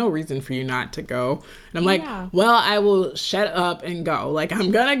like, "There's no reason for you not to go." And I'm like, "Well, I will shut up and go. Like, I'm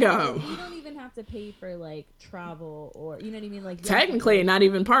gonna go." You don't even have to pay for like travel, or you know what I mean, like technically not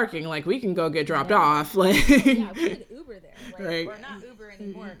even parking. Like, we can go get dropped off. Like, we could Uber there, like, right? Or not Uber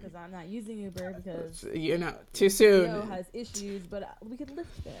anymore because I'm not using Uber because too soon. Theo has issues, but we could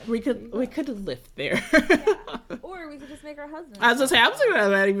lift there. We could lift there. Or we could just make our husband. I was gonna say, I was gonna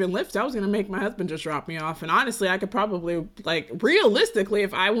not even lift. I was gonna make my husband just drop me off. And honestly, I could probably, like, realistically,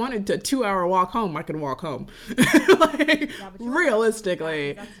 if I wanted to 2-hour walk home, I could walk home. Like,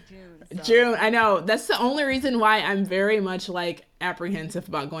 realistically. That's June. June, I know. That's the only reason why I'm very much like apprehensive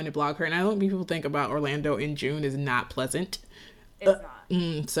about going to Blogger. And I don't think people think about Orlando in June is not pleasant. It's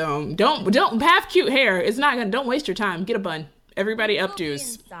not. So don't have cute hair. It's not gonna. Don't waste your time. Get a bun. Everybody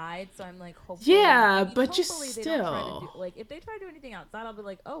updo's. Inside, so I'm like, hopefully. Yeah, but you hopefully still. They don't try to do, like, if they try to do anything outside, I'll be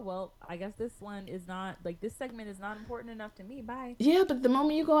like, oh well, I guess this one is not, like, this segment is not important enough to me. Bye. Yeah, but the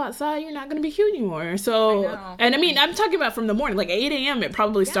moment you go outside, you're not gonna be cute anymore. So, and I mean, I'm talking about from the morning, like 8 a.m. It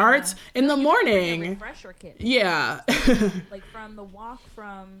probably starts in the morning. Refresher kit. Yeah. Like from the walk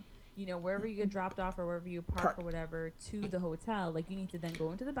from, wherever you get dropped off or wherever you park or whatever to the hotel, like you need to then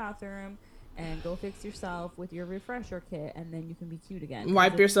go into the bathroom and go fix yourself with your refresher kit, and then you can be cute again.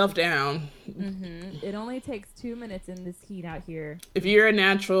 Wipe yourself down. Mm-hmm. It only takes 2 minutes in this heat out here. If you're a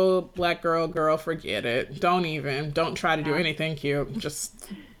natural black girl, forget it. Don't try to do anything cute. Just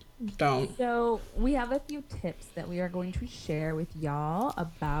don't. So we have a few tips that we are going to share with y'all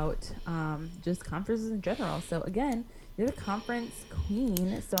about just conferences in general. So again, you're the conference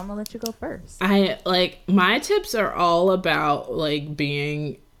queen, so I'm gonna let you go first. My tips are all about like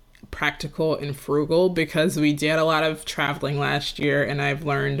being practical and frugal because we did a lot of traveling last year, and I've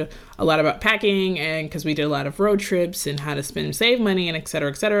learned a lot about packing, and because we did a lot of road trips and how to spend and save money and et cetera,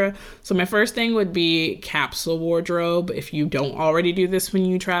 et cetera. So my first thing would be capsule wardrobe. If you don't already do this when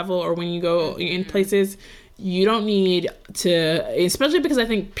you travel or when you go in places, you don't need to, especially because I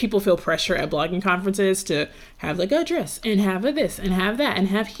think people feel pressure at blogging conferences to have like a dress and have a this and have that and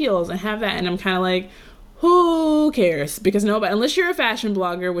have heels and have that. And I'm kind of like, who cares? Because nobody, unless you're a fashion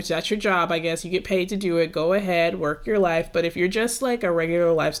blogger, which that's your job, I guess, you get paid to do it, go ahead, work your life. But if you're just like a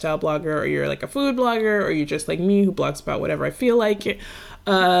regular lifestyle blogger, or you're like a food blogger, or you're just like me who blogs about whatever I feel like, you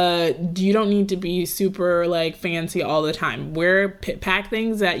don't need to be super like fancy all the time. Pack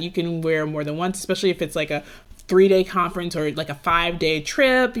things that you can wear more than once, especially if it's like a 3-day conference or like a 5-day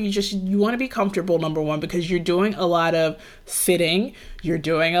trip. You want to be comfortable, number one, because you're doing a lot of sitting, you're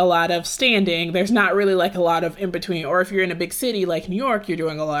doing a lot of standing. There's not really like a lot of in between. Or if you're in a big city like New York, you're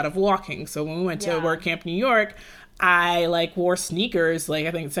doing a lot of walking. So when we went to WordCamp New York, I like wore sneakers. Like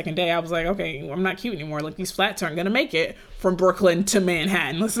I think the second day I was like, okay, I'm not cute anymore. Like these flats aren't gonna make it from Brooklyn to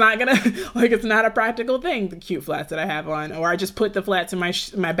Manhattan. It's not gonna, like, it's not a practical thing, the cute flats that I have on. Or I just put the flats in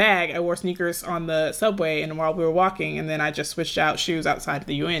my bag. I wore sneakers on the subway and while we were walking, and then I just switched out shoes outside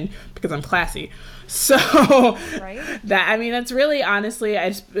the UN because I'm classy. So that's really, honestly,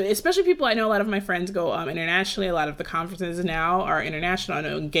 especially people, I know a lot of my friends go internationally. A lot of the conferences now are international. I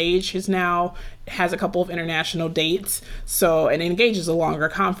know Engage has a couple of international dates. So, and Engage is a longer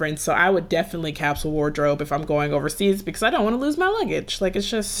conference. So I would definitely capsule wardrobe if I'm going overseas because I don't want to lose my luggage. Like, it's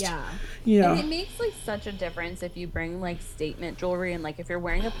just, you know. And it makes like such a difference if you bring like statement jewelry, and like if you're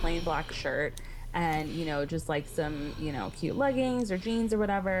wearing a plain black shirt and, you know, just like some, you know, cute leggings or jeans or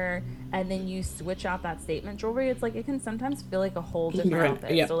whatever, and then you switch out that statement jewelry, it's like it can sometimes feel like a whole different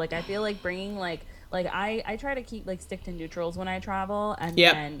outfit. Yeah. So like I feel like bringing like I try to stick to neutrals when I travel, and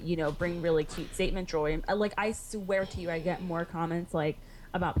then, you know, bring really cute statement jewelry. Like I swear to you, I get more comments like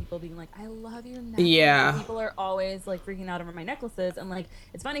about people being like, I love your necklace. Yeah. People are always like freaking out over my necklaces, and like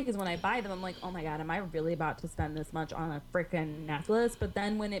it's funny because when I buy them, I'm like, oh my god, am I really about to spend this much on a freaking necklace? But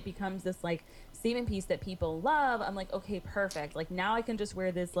then when it becomes this like statement piece that people love, I'm like, okay, perfect. Like now I can just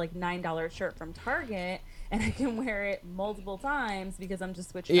wear this like $9 shirt from Target, and I can wear it multiple times because I'm just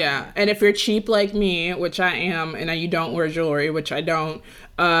switching. Yeah, and if you're cheap like me, which I am, and you don't wear jewelry, which I don't,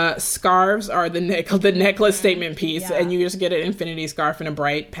 scarves are the necklace statement piece, and you just get an infinity scarf in a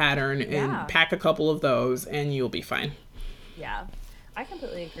bright pattern and pack a couple of those, and you'll be fine. Yeah, I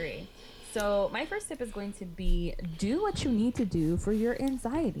completely agree. So my first tip is going to be do what you need to do for your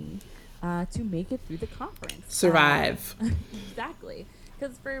anxiety to make it through the conference. Survive. Exactly.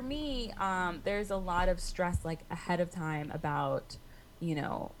 Because for me, there's a lot of stress like ahead of time about, you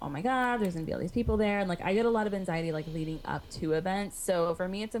know, oh my god, there's gonna be all these people there, and like I get a lot of anxiety like leading up to events. So for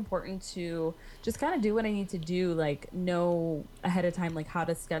me, it's important to just kind of do what I need to do, like know ahead of time like how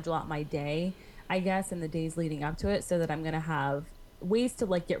to schedule out my day, I guess, in the days leading up to it, so that I'm gonna have ways to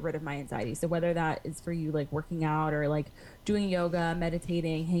like get rid of my anxiety. So whether that is for you like working out or like doing yoga,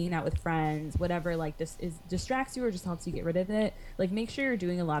 meditating, hanging out with friends, whatever like just distracts you or just helps you get rid of it, like make sure you're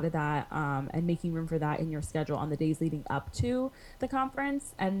doing a lot of that and making room for that in your schedule on the days leading up to the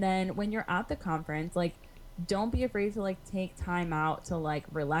conference. And then when you're at the conference, like don't be afraid to like take time out to like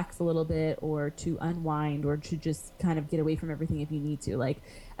relax a little bit or to unwind or to just kind of get away from everything if you need to, like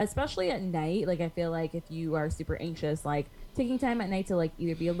especially at night. Like I feel like if you are super anxious, like taking time at night to like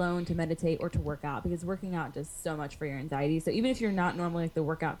either be alone, to meditate, or to work out, because working out does so much for your anxiety. So even if you're not normally like the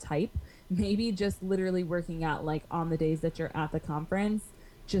workout type, maybe just literally working out like on the days that you're at the conference,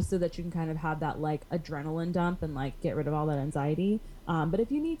 just so that you can kind of have that like adrenaline dump and like get rid of all that anxiety. But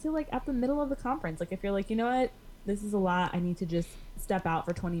if you need to, like at the middle of the conference, like if you're like, you know what, this is a lot, I need to just step out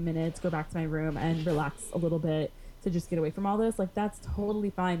for 20 minutes, go back to my room and relax a little bit to just get away from all this, like that's totally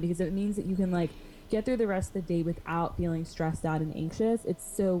fine, because it means that you can like get through the rest of the day without feeling stressed out and anxious. It's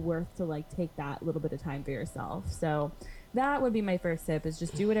so worth to like take that little bit of time for yourself. So that would be my first tip, is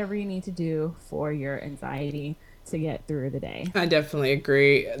just do whatever you need to do for your anxiety to get through the day. I definitely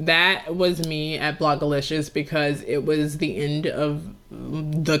agree. That was me at Blogalicious because it was the end of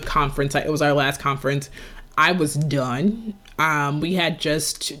the conference. It was our last conference. I was done. We had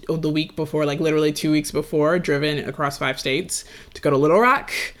just the week before, like literally 2 weeks before, driven across 5 states to go to Little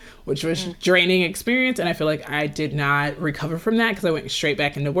Rock, which was draining experience. And I feel like I did not recover from that because I went straight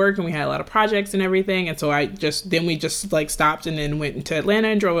back into work and we had a lot of projects and everything. And so we just like stopped and then went into Atlanta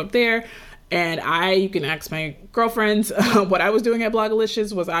and drove up there. And you can ask my girlfriends, what I was doing at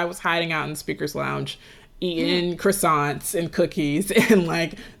Blogalicious was I was hiding out in the speakers lounge eating croissants and cookies and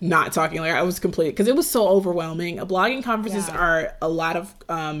like not talking. Like I was complete because it was so overwhelming. Blogging conferences are a lot of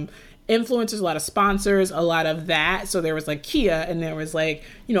influencers, a lot of sponsors, a lot of that. So there was like Kia, and there was like,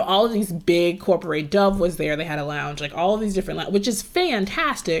 you know, all of these big corporate. Dove was there. They had a lounge, like all of these different, which is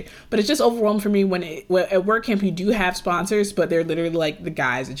fantastic. But it's just overwhelming for me when at WordCamp you do have sponsors, but they're literally like the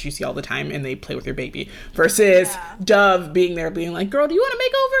guys that you see all the time, and they play with your baby. Versus Dove being there, being like, "Girl, do you want to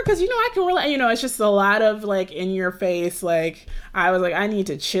make over? Because you know I can really," you know, it's just a lot of like in your face. Like I was like, I need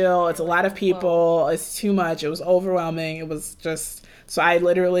to chill. It's a lot of people. It's too much. It was overwhelming. It was just. So I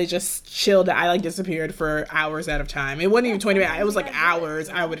literally just chilled. I like disappeared for hours at a time. It wasn't even 20 minutes. It was like hours.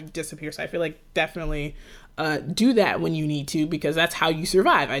 I would disappear. So I feel like definitely do that when you need to, because that's how you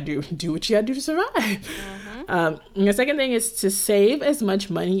survive. I do what you gotta do to survive. And the second thing is to save as much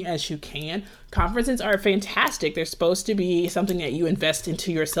money as you can. Conferences are fantastic. They're supposed to be something that you invest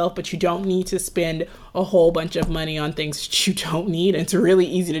into yourself, but you don't need to spend a whole bunch of money on things that you don't need. And it's really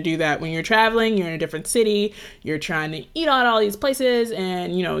easy to do that when you're traveling, you're in a different city, you're trying to eat at all these places,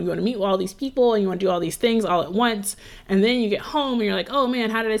 and you know, you want to meet with all these people and you want to do all these things all at once. And then you get home and you're like, oh man,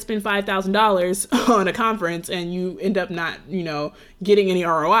 how did I spend $5,000 on a conference? And you end up not, you know, getting any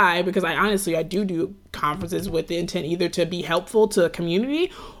ROI, because I do conferences with the intent either to be helpful to a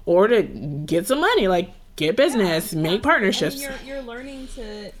community or to get some money, like get business, make partnerships. I mean, you're learning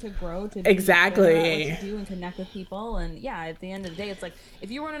to grow, to exactly what to do and connect with people. And yeah, at the end of the day, it's like if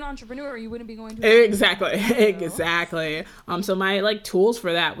you weren't an entrepreneur, you wouldn't be going to exactly. So my like tools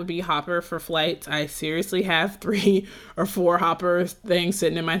for that would be Hopper for flights. I seriously have 3 or 4 Hopper things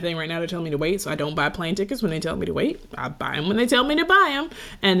sitting in my thing right now to tell me to wait, so I don't buy plane tickets when they tell me to wait. I buy them when they tell me to buy them.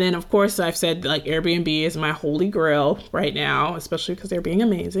 And then of course I've said like Airbnb is my holy grail right now, especially because they're being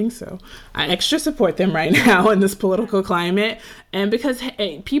amazing. So I extra support them right now in this political climate. And because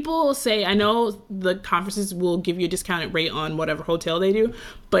hey, people say, I know the conferences will give you a discounted rate on whatever hotel they do,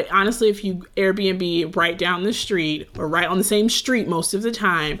 but honestly, if you Airbnb right down the street or right on the same street most of the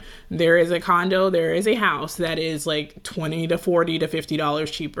time, there is a condo, there is a house that is like $20 to $40 to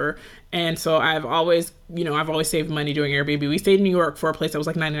 $50 cheaper. And so I've always saved money doing Airbnb. We stayed in New York for a place that was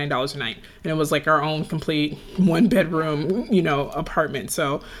like $99 a night, and it was like our own complete 1-bedroom, apartment.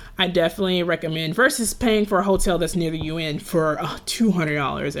 So I definitely recommend, versus paying for a hotel that's near the UN for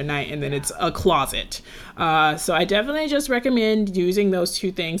 $200 a night, and then it's a closet. So I definitely just recommend using those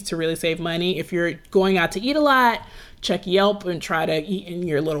 2 things to really save money. If you're going out to eat a lot, check Yelp and try to eat in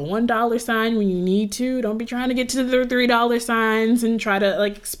your little $1 sign when you need to. Don't be trying to get to the $3 signs and try to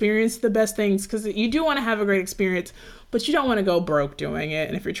like experience the best things, because you do want to have a great experience, but you don't want to go broke doing it.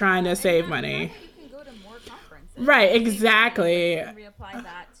 And if you're trying to save money, you can go to more conferences. Right, exactly. You can reapply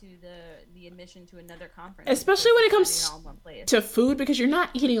that to the admission to another conference. Especially when it comes to food, because you're not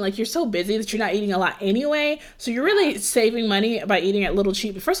eating, like you're so busy that you're not eating a lot anyway. So you're really saving money by eating at little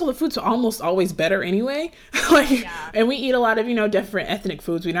cheap. First of all, the food's almost always better anyway. And we eat a lot of, different ethnic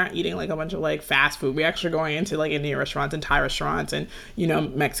foods. We're not eating like a bunch of like fast food. We're actually going into like Indian restaurants and Thai restaurants and,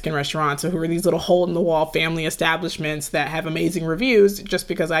 Mexican restaurants. So who are these little hole in the wall family establishments that have amazing reviews, just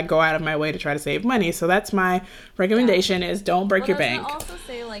because I go out of my way to try to save money. So that's my recommendation is don't break your bank. I also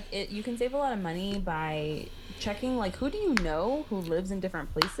say you can save a lot of money by checking like who do you know who lives in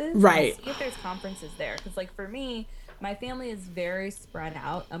different places, right? And see if there's conferences there, because like for me, my family is very spread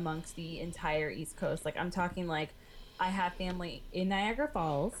out amongst the entire East Coast. Like I'm talking like I have family in Niagara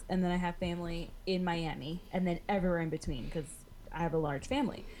Falls, and then I have family in Miami, and then everywhere in between, because I have a large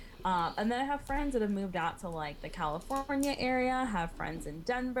family. And then I have friends that have moved out to like the California area, have friends in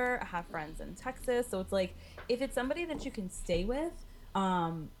Denver, have friends in Texas. So it's like if it's somebody that you can stay with,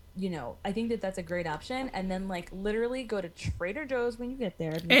 I think that's a great option. And then like literally go to Trader Joe's when you get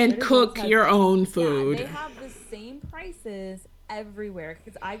there and cook your own food. Yeah, they have the same prices everywhere,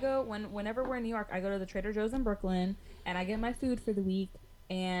 because I go whenever we're in New York, I go to the Trader Joe's in Brooklyn and I get my food for the week.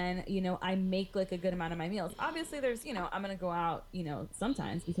 And, I make like a good amount of my meals. Obviously there's, I'm going to go out,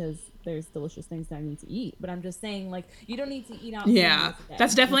 sometimes because there's delicious things that I need to eat. But I'm just saying, like, you don't need to eat out. Yeah,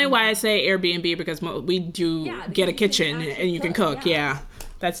 that's definitely why I say Airbnb, because we do get a kitchen and you can cook. Yeah,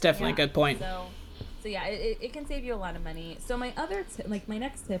 that's definitely a good point. So yeah, it can save you a lot of money. So my other my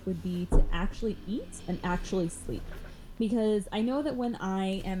next tip would be to actually eat and actually sleep. Because I know that when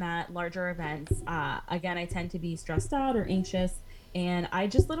I am at larger events, again, I tend to be stressed out or anxious. And I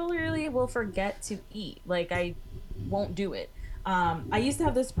just literally will forget to eat. Like, I won't do it. I used to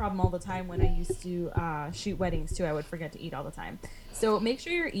have this problem all the time when I used to shoot weddings, too. I would forget to eat all the time. So make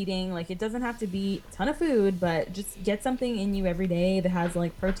sure you're eating. Like, it doesn't have to be a ton of food, but just get something in you every day that has,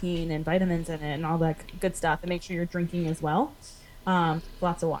 like, protein and vitamins in it and all that good stuff. And make sure you're drinking as well.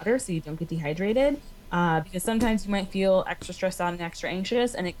 Lots of water so you don't get dehydrated. Because sometimes you might feel extra stressed out and extra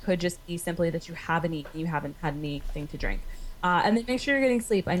anxious, and it could just be simply that you haven't eaten, you haven't had anything to drink. And then make sure you're getting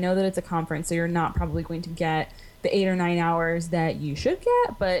sleep. I know that it's a conference, so you're not probably going to get the 8 or 9 hours that you should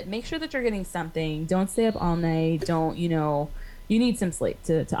get, but make sure that you're getting something. Don't stay up all night. Don't, you need some sleep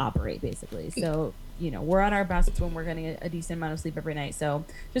to operate, basically. So, we're at our best when we're getting a decent amount of sleep every night. So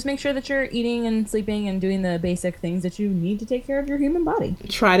just make sure that you're eating and sleeping and doing the basic things that you need to take care of your human body.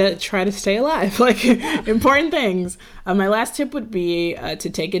 Try to stay alive, like important things. My last tip would be to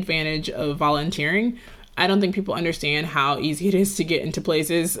take advantage of volunteering. I don't think people understand how easy it is to get into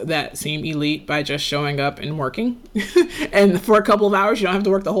places that seem elite by just showing up and working. And for a couple of hours, you don't have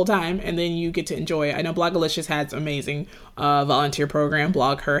to work the whole time, and then you get to enjoy it. I know Blogalicious has amazing volunteer program.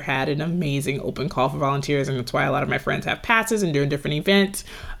 Blog Her had an amazing open call for volunteers, and that's why a lot of my friends have passes and doing different events.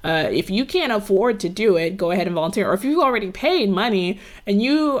 If you can't afford to do it, go ahead and volunteer. Or if you already paid money and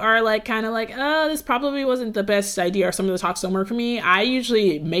you are kind of like, oh, this probably wasn't the best idea, or some of the talks don't work for me, I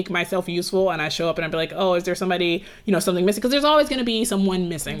usually make myself useful, and I show up and I'd be like, oh, is there somebody, something missing? Because there's always going to be someone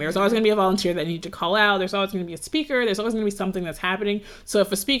missing. There's always going to be a volunteer that you need to call out. There's always going to be a speaker. There's always going to be something that's happening. So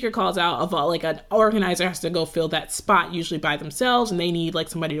if a speaker calls out, an organizer has to go fill that spot usually by themselves, and they need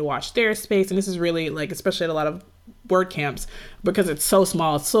somebody to watch their space. And this is really especially at a lot of word camps, because it's so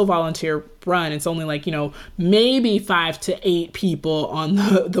small, it's so volunteer run, it's only maybe 5 to 8 people on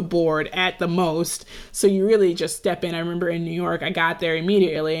the board at the most, so you really just step in. I remember in New York, I got there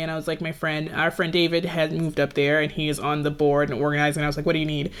immediately, and I was like, our friend David had moved up there, and he is on the board and organizing. I was like, what do you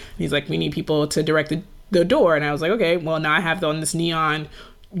need? And he's like, we need people to direct the door. And I was like, okay, well, now I have on this neon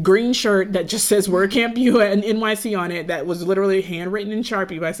green shirt that just says WordCamp and NYC on it, that was literally handwritten in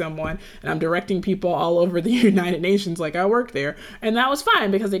Sharpie by someone, and I'm directing people all over the United Nations like I work there. And that was fine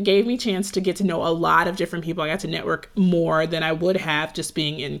because it gave me a chance to get to know a lot of different people. I got to network more than I would have just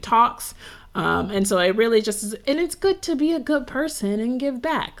being in talks. And so I really and it's good to be a good person and give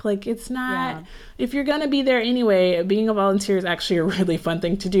back. It's not, if you're going to be there anyway, being a volunteer is actually a really fun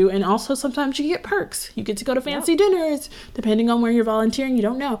thing to do. And also sometimes you get perks. You get to go to fancy dinners, depending on where you're volunteering, you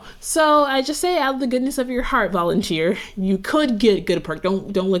don't know. So I just say, out of the goodness of your heart, volunteer. You could get good perk.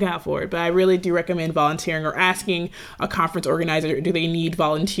 Don't look out for it. But I really do recommend volunteering, or asking a conference organizer, do they need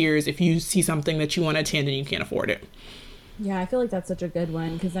volunteers if you see something that you want to attend and you can't afford it. Yeah, I feel like that's such a good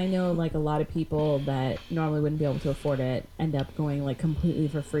one, because I know a lot of people that normally wouldn't be able to afford it end up going completely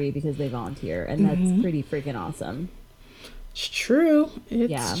for free because they volunteer, and that's pretty freaking awesome. It's true.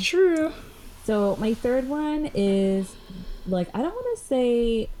 It's true. So my third one is I don't want to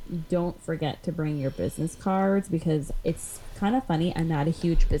say don't forget to bring your business cards, because it's kind of funny. I'm not a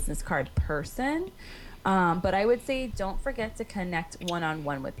huge business card person. But I would say don't forget to connect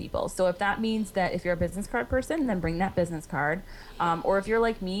one-on-one with people. So if that means that if you're a business card person, then bring that business card. Or if you're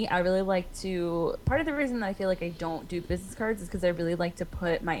like me, I really like to, part of the reason that I feel like I don't do business cards is because I really like to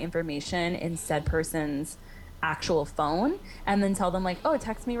put my information in said person's actual phone and then tell them oh,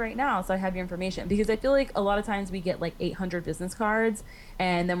 text me right now so I have your information, because I feel like a lot of times we get 800 business cards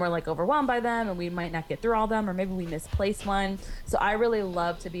and then we're overwhelmed by them and we might not get through all of them, or maybe we misplace one. So I really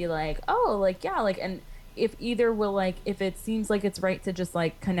love to be and if either we'll if it seems like it's right to just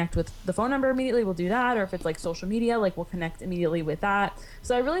connect with the phone number immediately, we'll do that, or if it's social media, we'll connect immediately with that.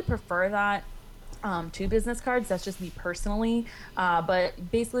 So I really prefer that to business cards. That's just me personally,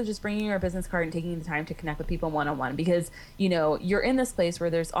 but basically just bringing your business card and taking the time to connect with people one-on-one, because you're in this place where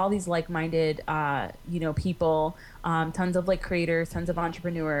there's all these like-minded people, tons of creators, tons of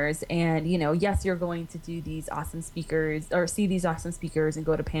entrepreneurs, and yes, you're going to do these awesome speakers or see these awesome speakers and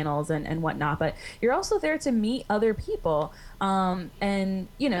go to panels and whatnot, but you're also there to meet other people, and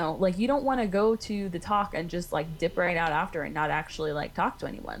you don't want to go to the talk and just dip right out after and not actually talk to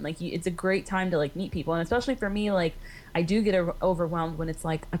anyone. It's a great time to meet people, and especially for me, I do get overwhelmed when it's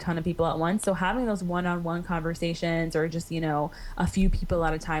a ton of people at once. So having those one-on-one conversations, or just, a few people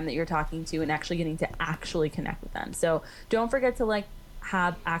at a time that you're talking to and actually getting to actually connect with them. So don't forget to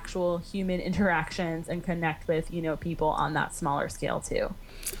have actual human interactions and connect with, people on that smaller scale too.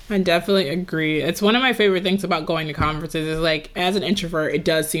 I definitely agree. It's one of my favorite things about going to conferences is as an introvert, it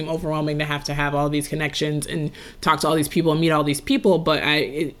does seem overwhelming to have all these connections and talk to all these people and meet all these people, but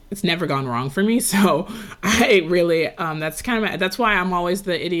it's never gone wrong for me. So I really, that's why I'm always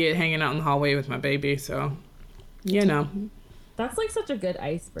the idiot hanging out in the hallway with my baby. So, That's such a good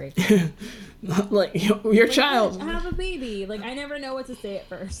icebreaker. Your child. I have a baby. I never know what to say at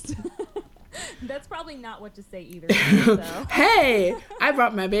first. That's probably not what to say either. So. Hey, I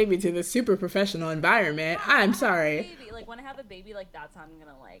brought my baby to this super professional environment. I'm sorry. Baby. When I have a baby, that's how I'm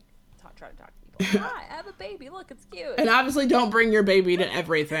gonna try to talk to people. Hi, I have a baby. Look, it's cute. And obviously don't bring your baby to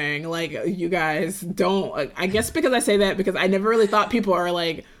everything. Like, you guys don't, I guess because I say that because I never really thought people are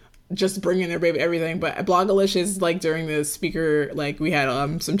like just bringing their baby everything, but Blogalicious, like during the speaker, like we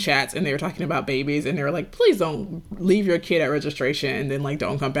had some chats and they were talking about babies and they were like, please don't leave your kid at registration and then like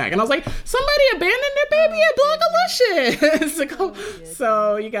don't come back. And I was like, somebody abandoned their baby at Blogalicious.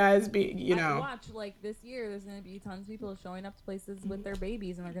 So you guys I watch, like, this year there's gonna be tons of people showing up to places with their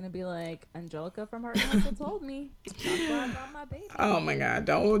babies and they're gonna be like, Angelica from Heart and Hustle told me that's why I got my baby. Oh my god,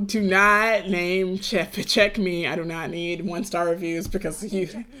 do not name check me. I do not need 1-star reviews because you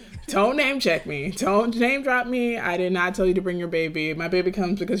don't name check me. Don't name drop me. I did not tell you to bring your baby. My baby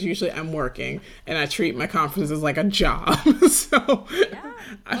comes because usually I'm working and I treat my conferences like a job. So yeah,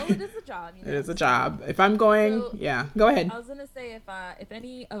 it is a job. It is a job. If I'm going, go ahead. I was gonna say if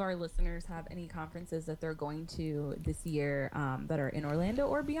any of our listeners have any conferences that they're going to this year that are in Orlando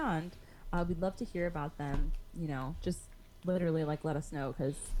or beyond, we'd love to hear about them. Just literally like let us know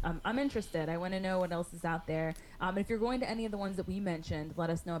because I'm interested. I want to know what else is out there. If you're going to any of the ones that we mentioned, let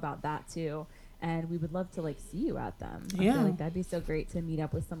us know about that too. And we would love to like see you at them. I feel like that'd be so great to meet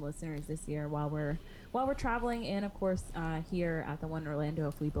up with some listeners this year while we're traveling, and of course here at the one in Orlando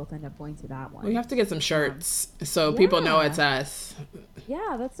if we both end up going to that one. We have to get some shirts so people know it's us.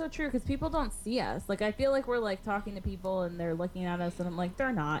 Yeah, that's so true because people don't see us. Like I feel like we're like talking to people and they're looking at us and I'm like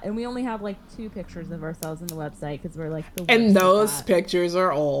they're not. And we only have like 2 pictures of ourselves on the website because we're like the worst. And those pictures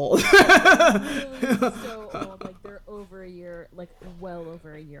are old. So old, like they're over a year, like well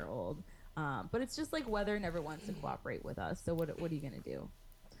over a year old. But it's just like weather never wants to cooperate with us. So what are you gonna do?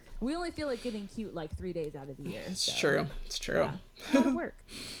 We only feel like getting cute like 3 days out of the year. It's true. Yeah, a lot of work.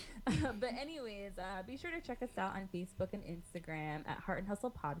 But anyways, be sure to check us out on Facebook and Instagram at Heart and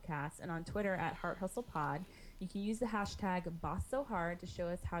Hustle Podcast and on Twitter at Heart Hustle Pod. You can use the hashtag #BossSoHard to show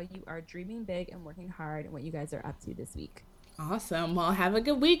us how you are dreaming big and working hard and what you guys are up to this week. Awesome. Well, have a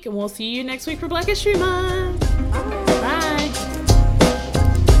good week and we'll see you next week for Black History Month.